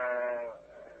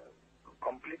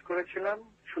কমপ্লিট করেছিলাম।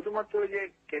 শুধুমাত্র ওই যে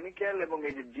কেমিক্যাল এবং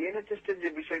এই যে ডিএনএ টেস্টের যে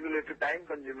বিষয়গুলো একটু টাইম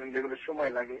কনজিউমিং, যেগুলো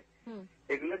সময় লাগে,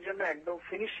 এগুলোর জন্য একদম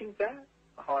ফিনিশিংটা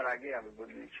হওয়ার আগে আমি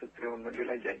বদলি সূত্রে অন্য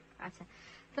জেলায় যাই। আচ্ছা,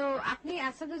 তো আপনি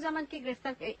আসাদুজ্জামানকে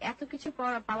গ্রেফতার, এত কিছু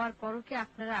পাওয়ার পরও কি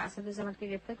আপনারা আসাদুজ্জামানকে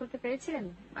গ্রেফতার করতে পেরেছিলেন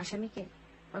আসামিকে?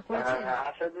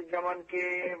 আসাদুজ্জামানকে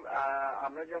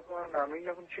আমি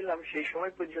যখন ছিলাম সেই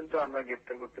সময় পর্যন্ত আমরা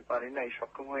গ্রেফতার করতে পারি নাই,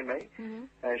 সক্ষম হয় নাই।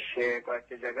 সে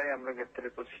কয়েকটি জায়গায় আমরা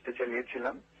গ্রেফতারের প্রচেষ্টা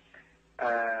চালিয়েছিলাম,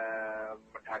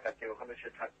 ঢাকাতে, ওখানে সে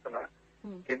থাকতো না।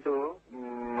 কিন্তু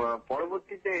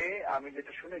পরবর্তীতে আমি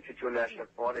যেটা শুনেছি চলে আসার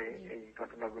পরে এই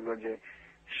ঘটনাগুলো, যে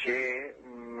সে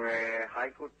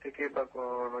হাইকোর্ট থেকে বা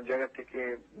কোন জায়গা থেকে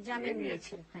জামিন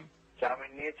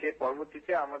নিয়েছে।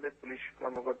 পরবর্তীতে আমাদের পুলিশ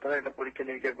কর্মকর্তারা এটা পরীক্ষা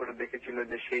নিরীক্ষা করে দেখেছিল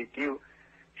যে সেইটিও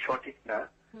সঠিক না,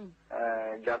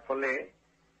 যার ফলে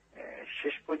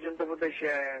শেষ পর্যন্ত বোধহয় সে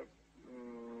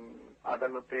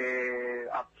আদালতে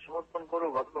আত্মসমর্পণ করে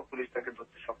গতকাল পুলিশ তাকে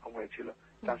ধরতে সক্ষম হয়েছিল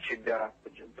চার্জশিট দেওয়ার আগ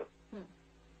পর্যন্ত।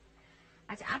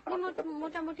 আচ্ছা, আপনি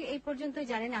মোটামুটি এই পর্যন্তই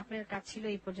জানেন, আপনার কাজ ছিল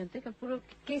এই পর্যন্ত। পুরো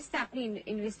কেসটা আপনি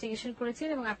ইনভেস্টিগেশন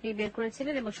করেছিলেন এবং আপনি বের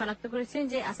করেছিলেন এবং শনাক্ত করেছিলেন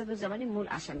যে আসাদুজ্জামানই মূল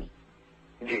আসামি।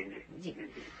 জি জি।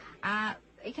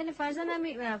 এখানে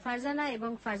ফারজানা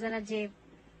এবং ফারজানার যে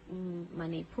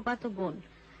মানে ফুফাতো বোন,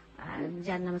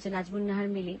 যার নাম হচ্ছে নাজবুন্নাহার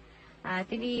মিলি,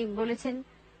 তিনি বলেছেন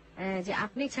যে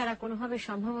আপনি ছাড়া কোনোভাবে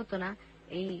সম্ভব হতো না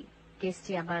এই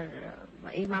কেসটি আবার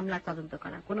এই মামলার তদন্ত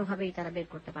করা, কোনোভাবেই তারা বের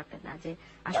করতে পারতেন না যে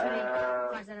আসলে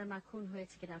ফারজানার মা খুন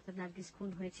হয়েছে কিনা, অর্থাৎ নার্গিস খুন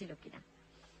হয়েছিল কিনা?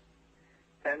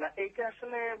 না, এইটা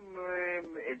আসলে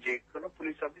যে কোনো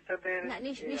পুলিশ অফিসারদের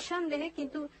নিঃসন্দেহে,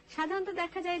 কিন্তু সাধারণত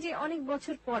দেখা যায় যে অনেক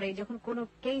বছর পরে যখন কোনো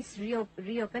কেস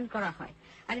রিওপেন করা হয়,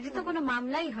 আর এটা তো কোনো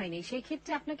মামলাই হয়নি, সেই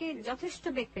ক্ষেত্রে আপনাকে যথেষ্ট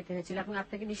বেগ পেতে হয়েছিল এবং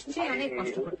আপনাকে নিশ্চয়ই অনেক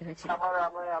কষ্ট করতে হয়েছিল।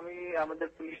 আমি আমাদের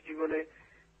পুলিশ জীবনে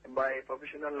বা এই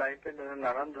প্রফেশনাল লাইফে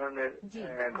নানান ধরনের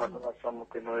ঘটনার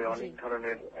সম্মুখীন হয়ে অনেক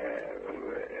ধরনের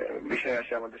বিষয়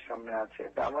আসে আমাদের সামনে আছে।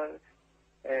 তা আমার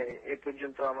এ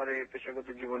পর্যন্ত আমার এই পেশাগত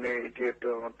জীবনে এটি একটা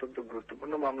অত্যন্ত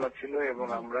গুরুত্বপূর্ণ মামলা ছিল এবং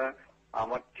আমরা,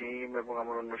 আমার টিম এবং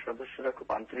আমার অন্য সদস্যরা খুব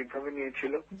আন্তরিকভাবে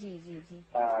নিয়েছিল,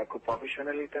 খুব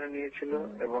প্রফেশনালি তারা নিয়েছিল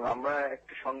এবং আমরা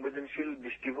একটা সংবেদনশীল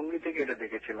দৃষ্টিভঙ্গি থেকে এটা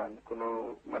দেখেছিলাম, কোনো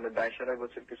মানে দায়সারা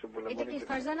গোছের কিছু বলে মনে করি।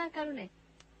 ফারজানার কারণে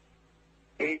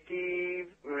এইটি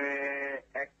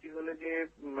একটি হলো যে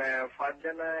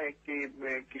ফারজানা একটি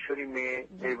কিশোরী মেয়ে,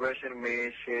 এই বয়সের মেয়ে,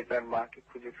 সে তার মাকে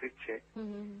খুঁজে ফিরছে।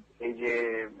 এই যে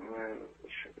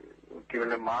কি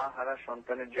বলে মা হারা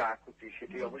সন্তানের যে আকুতি,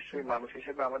 সেটি অবশ্যই মানুষ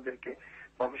হিসেবে আমাদেরকে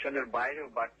প্রফেশনের বাইরেও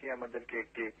বাড়তি আমাদেরকে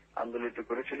একটি আন্দোলিত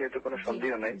করেছিল, এতে কোনো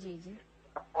সন্দেহ নাই।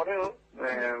 পরেও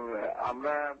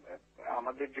আমরা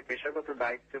আমাদের যে পেশাগত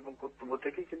দায়িত্ব এবং কর্তব্য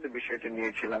থেকে কিন্তু বিষয়টা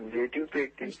নিয়েছিলাম যে এটিও তো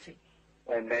একটি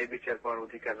ন্যায় বিচার পাওয়ার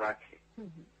অধিকার রাখে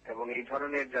এবং এই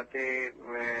ধরনের যাতে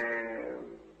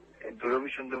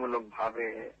দুরভিসন্ধিমূলক ভাবে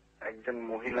একজন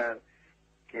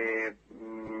মহিলাকে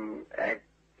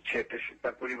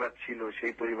তার পরিবার ছিল,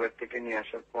 সেই পরিবার থেকে নিয়ে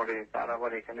আসার পরে তার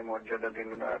আবার এখানে মর্যাদা দিল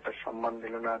না, তার সম্মান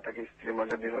দিল না, তাকে স্ত্রী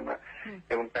মর্যাদা দিল না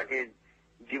এবং তাকে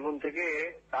জীবন থেকে,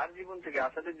 তার জীবন থেকে,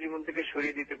 আসাদের জীবন থেকে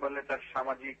সরিয়ে দিতে পারলে তার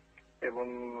সামাজিক এবং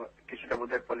কিছুটা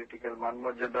বোধহয় পলিটিক্যাল মান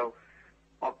মর্যাদাও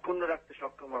অক্ষুণ্ণ রাখতে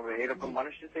সক্ষম হবে, এরকম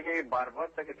মানুষের থেকে বারবার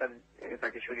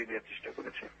তাকে সরিয়ে দেওয়ার চেষ্টা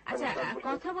করেছে। আচ্ছা,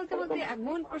 কথা বলতে বলতে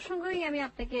মূল প্রসঙ্গই আমি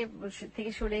আপনাকে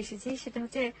থেকে সরে এসেছি, সেটা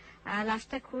হচ্ছে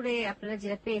লাশটা খুঁড়ে আপনারা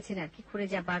যেটা পেয়েছেন আর কি, খুঁড়ে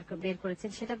যা বের করেছেন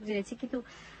সেটা জেনেছি, কিন্তু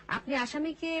আপনি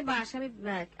আসামিকে বা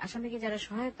আসামিকে যারা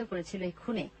সহায়তা করেছিল এই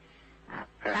খুনে,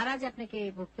 তারা যে আপনাকে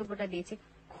এই বক্তব্যটা দিয়েছে,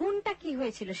 খুনটা কি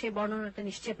হয়েছিল সেই বর্ণনাটা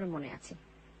নিশ্চয়ই আপনার মনে আছে?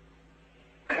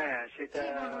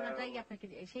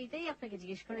 সেইটাই আপনাকে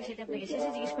জিজ্ঞেস করে, সেটা আপনাকে শেষে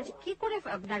জিজ্ঞেস করছি, কি করে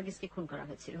নার্গিসকে খুন করা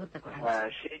হয়েছিল, হত্যা করা হয়েছিল?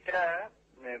 সেটা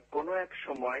কোন এক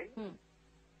সময়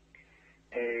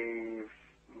এই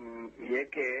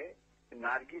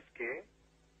নার্গিসকে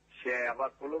সে আবার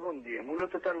প্রলোভন দিয়ে,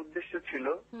 মূলত তার উদ্দেশ্য ছিল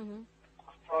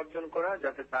অর্জন করা,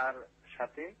 যাতে তার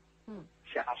সাথে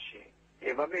সে আসে।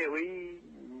 এভাবে ওই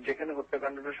যেখানে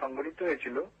হত্যাকাণ্ডটা সংঘটিত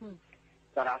হয়েছিল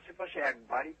তার আশেপাশে এক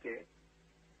বাড়িতে,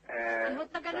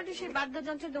 হত্যাকাণ্ডটি সেই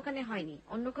বাদ্যযন্ত্রের দোকানে হয়নি,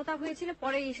 অন্য কোথাও হয়েছিল,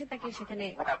 পরে এসে তাকে সেখানে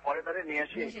পরে তারা নিয়ে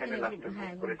আসে এখানে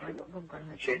গুম করা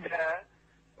হয়েছিল। সেটা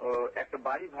একটা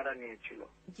বাড়ি ভাড়া নিয়েছিল,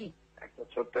 একটা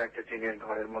ছোট্ট একটা টিনের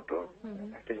ঘরের মতো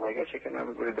একটা জায়গা, সেখানে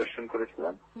আমি পরিদর্শন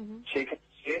করেছিলাম। সেখানে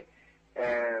সে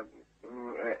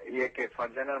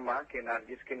ফারজানার মাকে,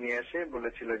 নার্গিসকে নিয়ে এসে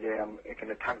বলেছিল যে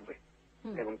এখানে থাকবে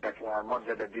এবং তাকে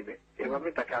মর্যাদা দিবে, এভাবে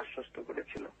তাকে আশ্বস্ত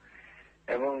করেছিল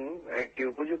এবং একটি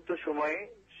উপযুক্ত সময়ে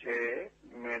সে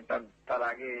তার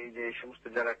আগে যে সমস্ত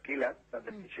যারা কিলার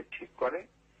তাদেরকে সে ঠিক করে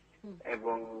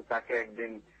এবং তাকে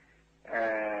একদিন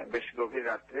বেশ গভীর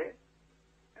রাত্রে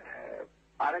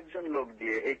আরেকজন লোক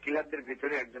দিয়ে, এই কিলারদের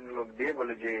ভিতরে একজন লোক দিয়ে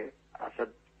বলে যে আসাদ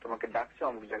তোমাকে ডাকছে,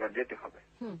 অমুক জায়গায় যেতে হবে।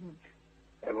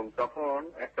 এবং তখন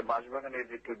একটা বাঁশবাগানের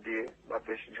ভিতর দিয়ে বা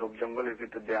বেশ ঝোপ জঙ্গলের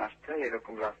ভিতর দিয়ে আসতে হয়,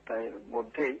 এরকম রাস্তার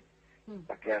মধ্যেই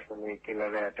তাকে আসলে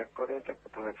কিলারে অ্যাটাক করে, তাকে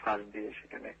প্রথমে ফাঁস দিয়ে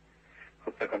সেখানে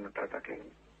হত্যাকাণ্ডটা তাকে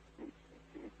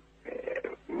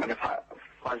মানে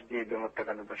ফাঁস দিয়ে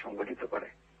হত্যাকাণ্ডটা সংঘটিত করে।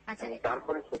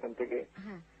 তারপরে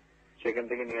সেখান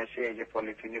থেকে নিয়ে আসে এই যে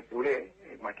পলিথিনে পুড়ে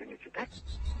মাটির নিচে।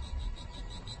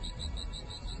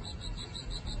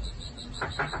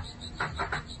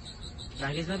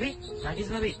 নার্গিস ভাবি, নার্গিস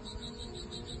ভাবি,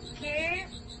 কে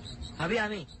ভাবি?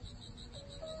 আমি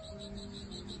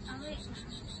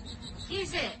কি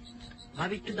হয়েছে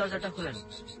ভাবি, একটু দরজাটা খুলেন।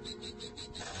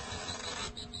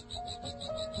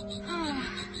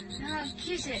 কি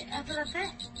হয়েছে এত রাতে?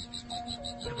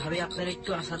 ভাবি আপনার একটু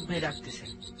আসাদ ভাই ডাকতেছে।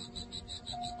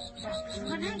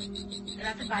 মানে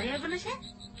রাতে বাড়ি আসবে না সে?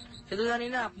 সে তো জানি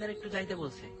না, আপনার একটু যাইতে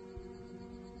বলছে।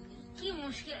 কি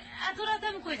মুশকিল, এত রাতে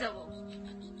আমি কই যাবো?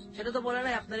 সেটা তো বলে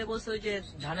নাই, আপনারে বলছে ওই যে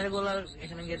ধানের গোলার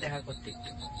এখানে গিয়ে দেখা করতে।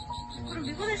 একটু কোনো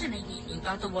বিপদ আছে নাকি?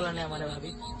 তা তো বলে নাই আমারে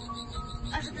ভাবি।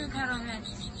 আচ্ছা তুমি খারাপ, আমি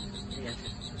আসছি। ঠিক আছে।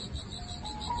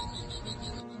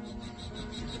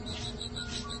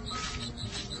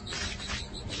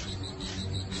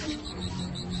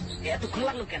 এতক্ষণ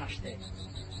লাগলো কেন আসতে?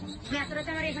 তুমি এত রাতে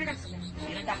আমার এখানে ডাকছো কেন?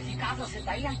 এখানে ডাকছি, কাজ আছে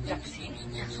তাই আমি ডাকছি।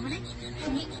 ডাকছো মানে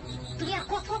তুমি তুমি আর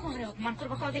কত অপমান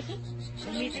করবো কও দেখি?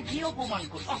 তুমি এটা কি অপমান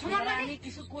করছো? অপমান মানে? আমি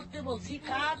কিছু করতে বলছি,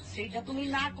 কাজ সেইটা তুমি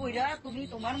না কইরা তুমি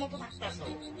তোমার মতো থাকতেছো।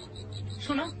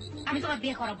 শোনো, আমি তোমার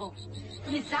বিয়ে করাবো,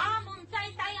 তুমি যা মন চাই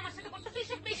তাই আমার সাথে করতেছো,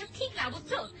 এসব ঠিক না,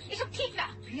 বুঝছো? এসব ঠিক না।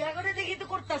 বিয়া করে দেখি তো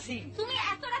করতেছি। তুমি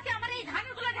এত রাতে আমার এই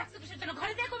ধানের গুলা ডাকছো কিসের জন্য?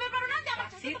 ঘরে দিয়ে কবে পারো না যে আমার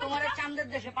সাথে তোমার চাঁদের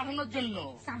দেশে পাঠানোর জন্য।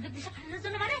 চাঁদের দেশে পাঠানোর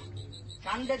জন্য মানে?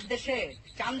 চাঁদের দেশে,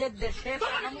 চাঁদের দেশে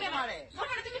পাঠানো পারে।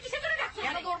 তুমি কিসের জন্য ডাকছো?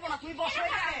 কেন করবো না, তুমি বসো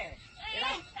এখানে।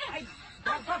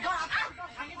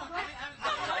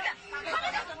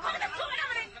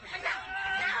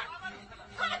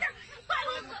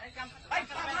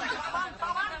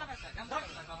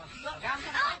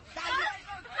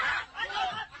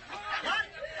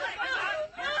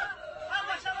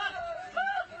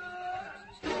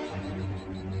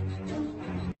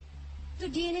 তো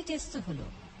ডিএনএ টেস্ট তো হলো,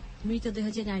 মৃতদেহ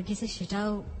যে নার্গিসের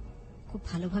সেটাও খুব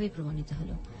ভালোভাবে প্রমাণিত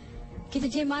হলো, কিন্তু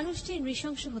যে মানুষটি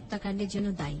নৃশংস হত্যাকাণ্ডের জন্য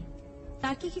দায়ী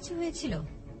তার কি কিছু হয়েছিল?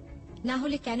 না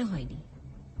হলে কেন হয়নি?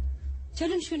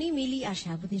 চলুন শুনি মিলি আর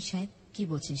শাহাবুদ্দিন সাহেব কি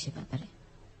বলছেন সে ব্যাপারে।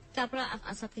 তারপর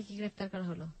আসাদকে কি গ্রেফতার করা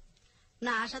হলো?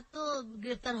 না, আসাদ তো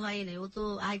গ্রেফতার হয়নি। ও তো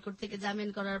হাইকোর্ট থেকে জামিন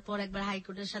করার পর একবার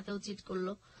হাইকোর্টের সাথেও চিট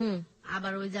করলো,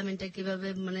 আবার ওই জামিনটা কিভাবে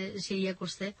মানে সে ইয়ে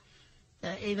করছে।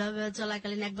 এইভাবে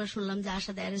চলাকালীন একবার শুনলাম যে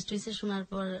আসাদ অ্যারেস্ট হয়েছে। শোনার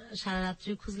পর সারা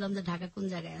রাত্রি খুঁজলাম যে ঢাকা কোন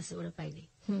জায়গায় আছে, ওরা পাইনি।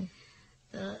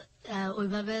 তো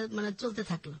ওইভাবে মানে চলতে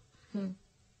থাকলো।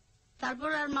 তারপর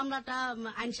আর মামলাটা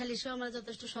আইন সালিশেও আমরা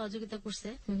যথেষ্ট সহযোগিতা করছে।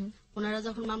 ওনারা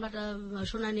যখন মামলাটা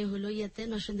শুনানি হলো ইয়েতে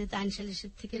নরসিংদীতে, আইন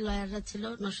সালিশের থেকে লয়াররা ছিল,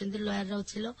 নরসিংদীর লয়াররাও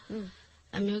ছিল,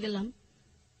 আমিও গেলাম।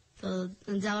 তো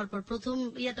যাওয়ার পর প্রথম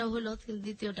ইয়েটা হলো, কিন্তু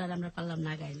দ্বিতীয়টা আর আমরা পারলাম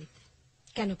না গায়ে নিতে।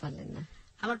 কেন পারলেন না?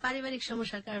 আমার পারিবারিক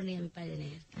সমস্যার কারণে আমি পারিনি।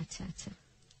 আচ্ছা আচ্ছা।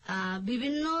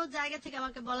 বিভিন্ন জায়গা থেকে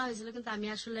আমাকে বলা হয়েছিল, কিন্তু আমি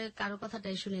আসলে কারো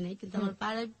কথাটাই শুনি নাই। কিন্তু আমার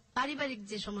পারিবারিক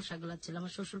যে সমস্যাগুলো ছিল,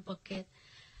 আমার শ্বশুর পক্ষে,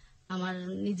 আমার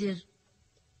নিজের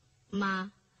মা,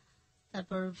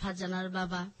 তারপর ফারজানার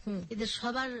বাবা, এদের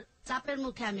সবার চাপের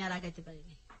মুখে আমি আর আগাইতে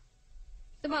পারিনি।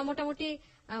 তো মোটামুটি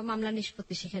মামলা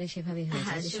নিষ্পত্তি সেখানে সেভাবে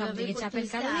হয়েছে, সব দিকে চাপের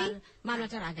কারণে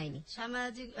মামলাটার আগায়নি।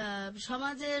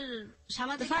 সমাজের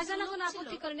ফারজানা কোনো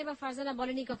আপত্তি করেনি বা ফারজানা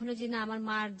বলেনি কখনো যে না আমার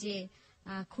মার যে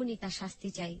খুনি তার শাস্তি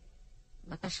চাই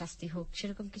বা তার শাস্তি হোক,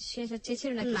 সেরকম কিছু সে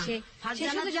চেয়েছিল নাকি? সে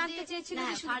শুধু জানতে চেয়েছিল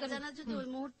ফারজানা যদি ওই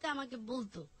মুহূর্তে আমাকে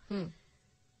বলতো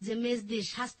যে মেজদির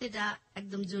শাস্তিটা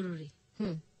একদম জরুরি।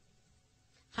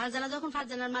 ফারজানা যখন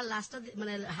ফারজানার মা লাস্টটা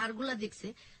মানে হাড়গুলা দেখছে,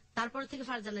 তারপর থেকে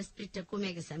ফারজানার স্পিডটা কমে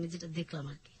গেছে, আমি যেটা দেখলাম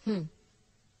আর কি।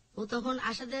 ও তখন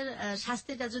আসাদের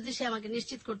শাস্তিটা যদি সে আমাকে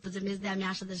নিশ্চিত করতো যে মেজদি আমি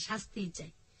আসাদের শাস্তিই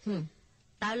চাই,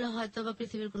 তাহলে হয়তো বা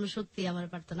পৃথিবীর কোন শক্তি আমার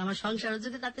পারতো না। আমার সংসারও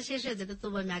যদি তাতে শেষ হয়ে যেত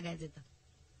তবু আমি আগায় যেতাম।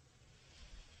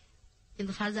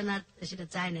 কিন্তু ফারজানা সেটা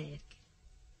চায় নাই আর কি,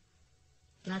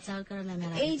 না চাওয়ার কারণে আমি।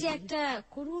 এই যে একটা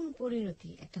করুণ পরিণতি,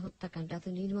 একটা হত্যাকাণ্ড, এত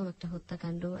নির্মম একটা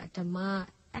হত্যাকাণ্ড, একটা মা,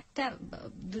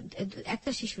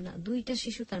 একটা শিশু না, দুইটা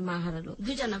শিশু তার মা হারালো।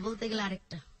 দুইটা না, বলতে গেলে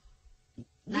আরেকটা।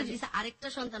 নার্গিস আরেকটা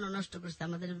সন্তানও নষ্ট করছে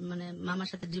আমাদের মানে মামার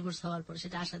সাথে ডিভোর্স হওয়ার পর,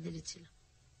 সেটা আশাদেরই ছিল।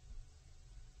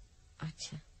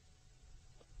 আচ্ছা,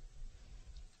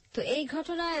 তো এই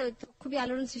ঘটনায় খুবই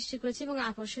আলোড়ন সৃষ্টি করেছে এবং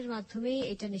আপোষের মাধ্যমেই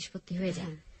এটা নিষ্পত্তি হয়ে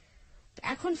যায়।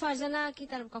 এখন ফারজানা কি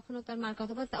তার কখনো তার মার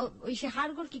কথা বলে? ওই সে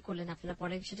হাড়গোড় কি করলেন আপনারা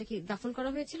পরে? সেটা কি দাফন করা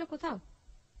হয়েছিল কোথাও?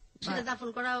 সেটা দাফন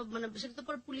করা মানে সেটা তো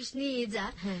পরে পুলিশ নিয়ে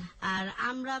যায়। আর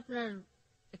আমরা আপনার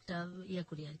একটা ইয়ে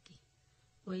করি আর কি,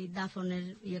 ওই দাফনের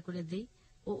ইয়ে করে দিই।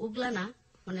 ওগুলা না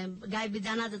মানে গায়েবী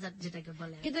জানাজা যেটাকে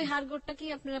বলে। কিন্তু ওই হাড়গোড়টা কি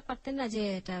আপনারা পারতেন না যে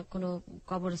এটা কোনো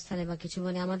কবরস্থানে বা কিছু,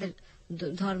 মানে আমাদের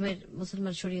ধর্মের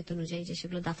মুসলমান শরীয়ত অনুযায়ী যে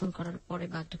সেগুলো দাফন করার পরে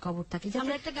বা একটা কবর থাকে,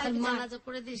 আমরা একটা গায়েবী জানাজা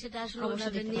করে দিই, সেটা আসলে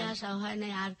ওইভাবে নিয়ে আসা হয় না।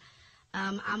 আর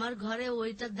আমার ঘরে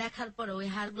ওইটা দেখার পরে, ওই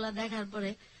হাড়গুলা দেখার পরে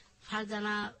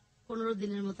ফারজানা 15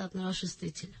 দিনের মতো আপনার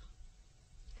অসুস্থই ছিল।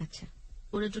 আচ্ছা,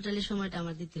 ওরে টোটালি সময়টা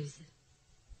আমার দিতে হয়েছে।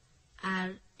 আর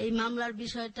এই মামলার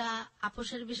বিষয়টা,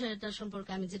 আপোষের বিষয়টা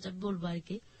সম্পর্কে আমি যেটা বলবো আর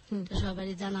কি,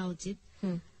 সবারই জানা উচিত।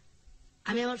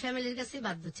 আমি আমার ফ্যামিলির কাছে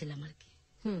বাধ্য ছিলাম আর কি,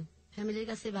 ফ্যামিলির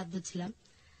কাছে বাধ্য ছিলাম।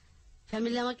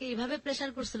 ফ্যামিলি আমাকে এইভাবে প্রেসার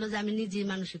করছিল যে আমি নিজেই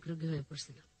মানসিক রোগী হয়ে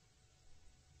পড়ছিলাম।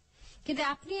 কিন্তু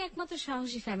আপনি একমাত্র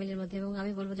সাহসী ফ্যামিলির মধ্যে, এবং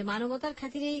আমি বলবো যে মানবতার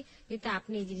খাতিরেই কিন্তু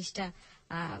আপনি এই জিনিসটা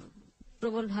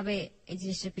প্রবল ভাবে এই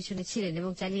জিনিসটার পিছনে ছিলেন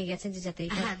এবং চালিয়ে গেছেন যে যাতে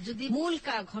যদি মূল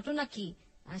ঘটনা কি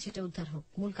সেটা উদ্ধার হোক,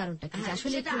 মূল কারণটা কি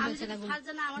আসলে।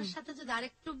 ফারজানা আমার সাথে যদি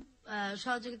আরেকটু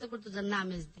সহযোগিতা করতো যে না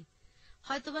মেজদি,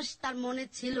 হয়তোবা তার মনে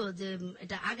ছিল যে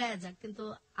এটা আগায় যাক, কিন্তু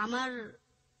আমার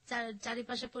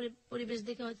চারিপাশে পরিবেশ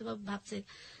দেখে হয়তোবা ভাবছে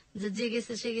যে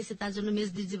গেছে সে গেছে, তার জন্য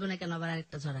মেজদির জীবনে কেন আবার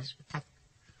আরেকটা ঝড় আসবে, থাক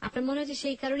আপনার মনে হয় যে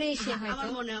সেই কারণেই সে আমার হয়তো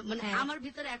মনে মানে আমার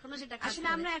ভিতরে এখনো সেটা কাজ আসলে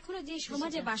করে। আমরা এখনো যে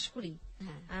সমাজে বাস করি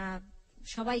হ্যাঁ।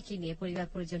 সবাইকে নিয়ে, পরিবার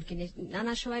পরিজনকে নিয়ে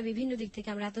নানা সময় বিভিন্ন দিক থেকে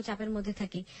আমরা এত চাপের মধ্যে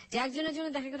থাকি যে একজনের জন্য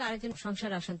দেখা গেল আরেকজন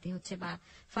সংসার অশান্তি হচ্ছে, বা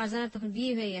ফারজানার তখন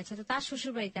বিয়ে হয়ে গেছে, তো তার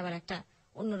শ্বশুর বাড়িতে আবার একটা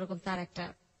অন্যরকম, তার একটা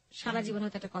সারা জীবন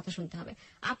হয়তো একটা কথা শুনতে হবে,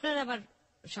 আপনার আবার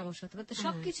সমস্যা হতে পারে। তো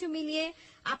সবকিছু মিলিয়ে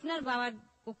আপনার বাবার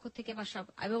পক্ষ থেকে বা সব,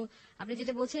 এবং আপনি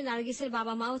যেটা বলছেন নার্গিসের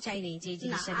বাবা মাও চাইনি যে এই না,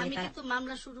 জিনিসটা আমি নিয়ে কিন্তু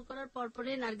মামলা শুরু করার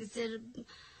পরে নার্গিসের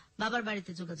বাবার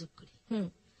বাড়িতে যোগাযোগ করি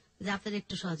যে আপনাদের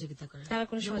একটু সহযোগিতা করেন। তারা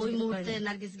কোনো ওই সহযোগিতা মুহূর্তে করেনি?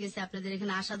 নার্গিস গেছে, আপনাদের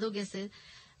এখানে আসাদও গেছে,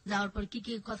 যাওয়ার পর কি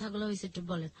কি কথাগুলো হয়েছে একটু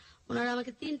বলেন। ওনারা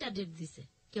আমাকে 3টা ডেট দিছে,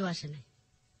 কেউ আসে নাই।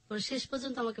 পরে শেষ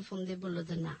পর্যন্ত আমাকে ফোন দিয়ে বললো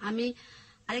যে না। আমি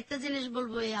আরেকটা জিনিস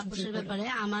বলবো এই আপোষের ব্যাপারে,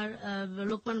 আমার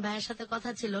লোকমান ভাইয়ের সাথে কথা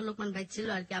ছিল, লোকমান ভাই ছিল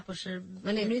আর কি আপোষের,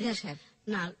 মানে মৃধা সাহেব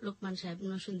না লোকমান সাহেব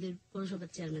নরসিংদীর পৌরসভার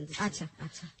চেয়ারম্যান। আচ্ছা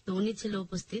আচ্ছা। তো উনি ছিল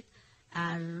উপস্থিত,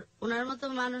 আর ওনার মতো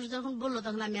মানুষ যখন বললো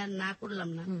তখন আমি আর না করলাম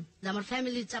না, যে আমার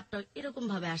ফ্যামিলির চাপটা এরকম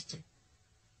ভাবে আসছে,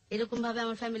 এরকম ভাবে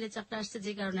আমার ফ্যামিলির চাপটা আসছে,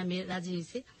 যে কারণে আমি রাজি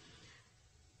হয়েছি।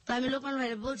 তো আমি লোকমান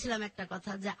ভাইয়ের বলছিলাম একটা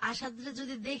কথা, যে আসাদরে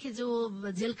যদি দেখি যে ও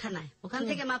জেলখানায়, ওখান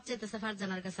থেকে মাপ চাইতেছে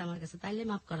ফারজানার কাছে আমার কাছে, তাইলে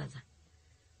মাপ করা যায়,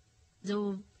 যে ও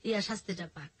শাস্তিটা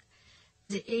পাক।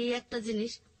 যে এই একটা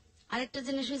জিনিস। আরেকটা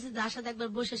জিনিস হয়েছে যে আসাদ একবার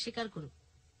বসে স্বীকার করুক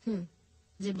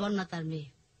যে বন্যা তার মেয়ে,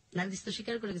 নার্গিস তো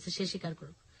স্বীকার করে গেছে, সে স্বীকার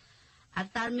করুক। আর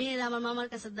তার মেয়ের আমার মামার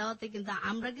কাছে দেওয়াতে কিন্তু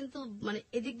আমরা কিন্তু মানে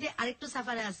এদিক দিয়ে আরেকটু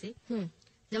সাফারে আছি।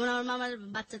 যেমন আমার মামার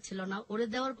বাচ্চা ছিল না, ওরে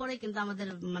দেওয়ার পরে কিন্তু আমাদের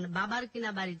মানে বাবার কিনা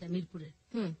বাড়িটা মিরপুরে,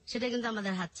 সেটা কিন্তু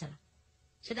আমাদের হাত ছাড়া,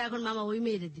 সেটা এখন মামা ওই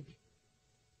মেয়েরে দিবে।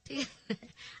 ঠিক আছে,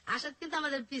 আসাদ কিন্তু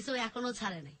আমাদের পিছু এখনো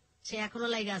ছাড়ে নাই, সে এখনো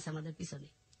লাইগা আছে আমাদের পিছনে।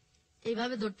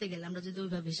 এইভাবে ধরতে গেলে আমরা যদি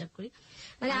ওইভাবে হিসাব করি,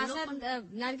 মানে আসাদ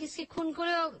নার্গিসকে খুন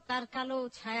করেও তার কালো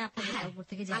ছায়া আপনাদের উপর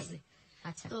থেকে যায়।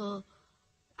 আচ্ছা। তো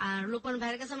আর লোকমান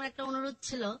ভাইয়ের কাছে আমার একটা অনুরোধ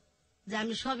ছিল যে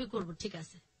আমি সবই করব, ঠিক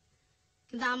আছে,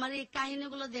 কিন্তু আমার এই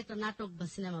কাহিনীগুলো দিয়ে একটা নাটক বা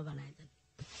সিনেমা বানায় দেন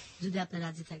যদি আপনি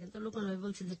রাজি থাকেন। তো লোকমান ভাই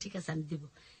বলছে যে ঠিক আছে আমি দিব,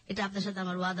 এটা আপনার সাথে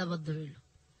আমার ওয়াদাবদ্ধ রইল,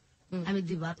 আমি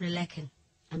দিব, আপনি লেখেন,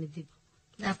 আমি দিব।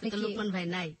 আপনি তো লোকমান ভাই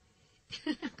নাই।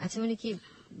 আচ্ছা, মানে কি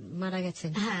মারা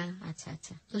গেছেন? হ্যাঁ। আচ্ছা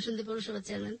আচ্ছা। নরসিংদী পৌরসভার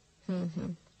চেয়ারম্যান।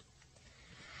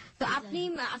 তো আপনি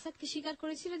আসাদকে স্বীকার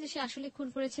করেছিল যে সে আসলে খুন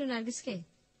করেছিল নার্গিসকে?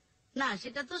 না,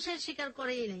 সেটা তো সে স্বীকার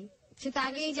করেই নাই, সে তো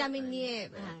আগেই জামিন নিয়ে।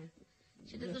 হ্যাঁ,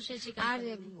 সেটা তো সে স্বীকার। আর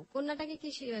কন্যাটাকে কি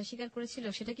স্বীকার করেছিল?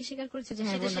 সেটা কি স্বীকার করেছে যে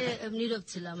সেটা সে নীরব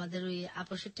ছিল, আমাদের ওই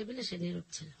আপোষের টেবিলে সে নীরব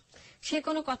ছিল। সে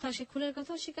কোনো কথা, সে খুনের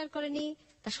কথাও স্বীকার করেনি,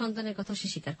 তার সন্তানের কথাও সে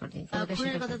স্বীকার করেনি।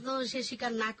 খুনের কথা তো সে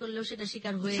স্বীকার না করলেও সেটা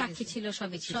স্বীকার হয়ে গেছে, সাক্ষী ছিল,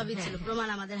 সবই ছিল, প্রমাণ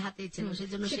আমাদের হাতেই ছিল।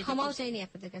 সেজন্য সে ক্ষমাও চাইনি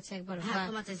আপনাদের কাছে একবার?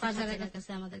 ক্ষমা চাইছে ফারজানার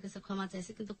কাছে, আমাদের কাছে ক্ষমা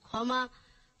চাইছে, কিন্তু ক্ষমা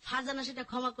ফারজানা সেটা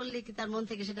ক্ষমা করলে কি তার মন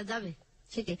থেকে সেটা যাবে?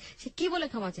 সেটাই। সে কি বলে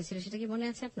ক্ষমা চেয়েছিল সেটা কি মনে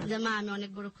আছে আপনার? যে মা, আমি অনেক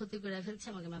বড় ক্ষতি করে ফেলছি,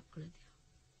 আমাকে মাফ করে দিও।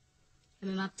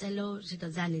 আমি মাপ চাইলেও সেটা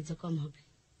জানি যে কম হবে।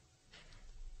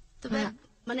 তবে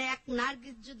মানে এক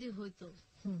নার্গিস যদি হইতো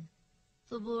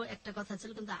তবু একটা কথা ছিল,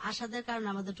 কিন্তু আসাদের কারণে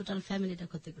আমাদের টোটাল ফ্যামিলিটা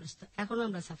ক্ষতিগ্রস্ত। এখনো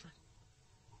আমরা সাফার।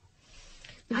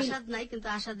 আসাদ নাই, কিন্তু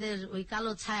আসাদের ওই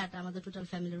কালো ছায়াটা আমাদের টোটাল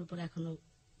ফ্যামিলির উপর এখনো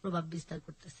প্রভাব বিস্তার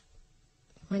করতেছে।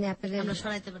 মানে আমরা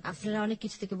সরাইতে পারছি, আপনারা অনেক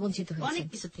কিছু থেকে বঞ্চিত হয়েছেন, অনেক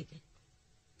কিছু থেকে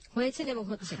হয়েছেন এবং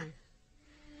হচ্ছে।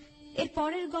 এর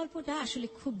পরের গল্পটা আসলে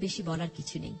খুব বেশি বলার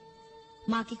কিছু নেই।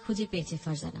 মাকে খুঁজে পেয়েছে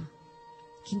ফারজানা,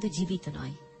 কিন্তু জীবিত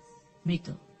নয়, মৃত।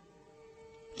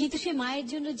 কিন্তু সে মায়ের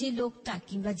জন্য যে লোকটা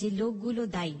কিংবা যে লোকগুলো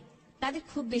দায়ী, তাদের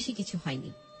খুব বেশি কিছু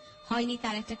হয়নি।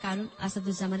 তার একটা কারণ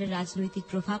আসাদুজ্জামানের রাজনৈতিক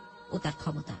প্রভাব ও তার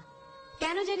ক্ষমতা।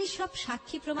 কেন জানি সব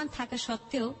সাক্ষী প্রমাণ থাকা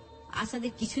সত্ত্বেও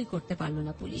আসাদের কিছুই করতে পারল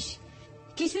না পুলিশ,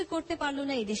 কিছুই করতে পারল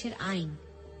না এদেশের আইন।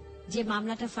 যে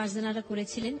মামলাটা ফারজানারা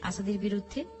করেছিলেন আসাদের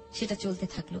বিরুদ্ধে, সেটা চলতে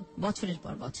থাকলো বছরের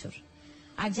পর বছর,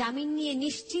 আর জামিন নিয়ে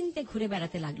নিশ্চিন্তে ঘুরে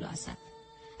বেড়াতে লাগলো আসাদ।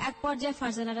 এক পর্যায়ে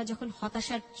ফারজানারা যখন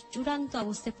হতাশার চূড়ান্ত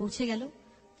অবস্থায় পৌঁছে গেল,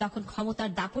 তখন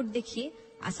ক্ষমতার দাপট দেখিয়ে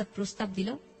আসাদ প্রস্তাব দিল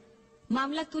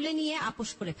মামলা তুলে নিয়ে আপোষ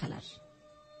করে ফেলার।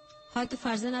 হয়তো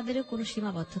ফারজানাদেরও কোনো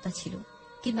সীমাবদ্ধতা ছিল,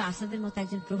 কিংবা আসাদের মতো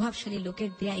একজন প্রভাবশালী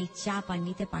লোকের দেয়া এই চাপ আর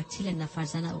নিতে পারছিলেন না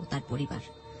ফারজানা ও তার পরিবার।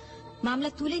 মামলা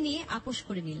তুলে নিয়ে আপোষ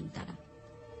করে নিলেন তারা।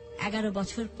 11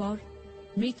 বছর পর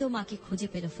মৃত মাকে খুঁজে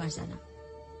পেল ফারজানা,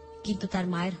 কিন্তু তার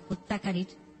মায়ের হত্যাকারীর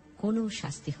কোনো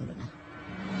শাস্তি হল না।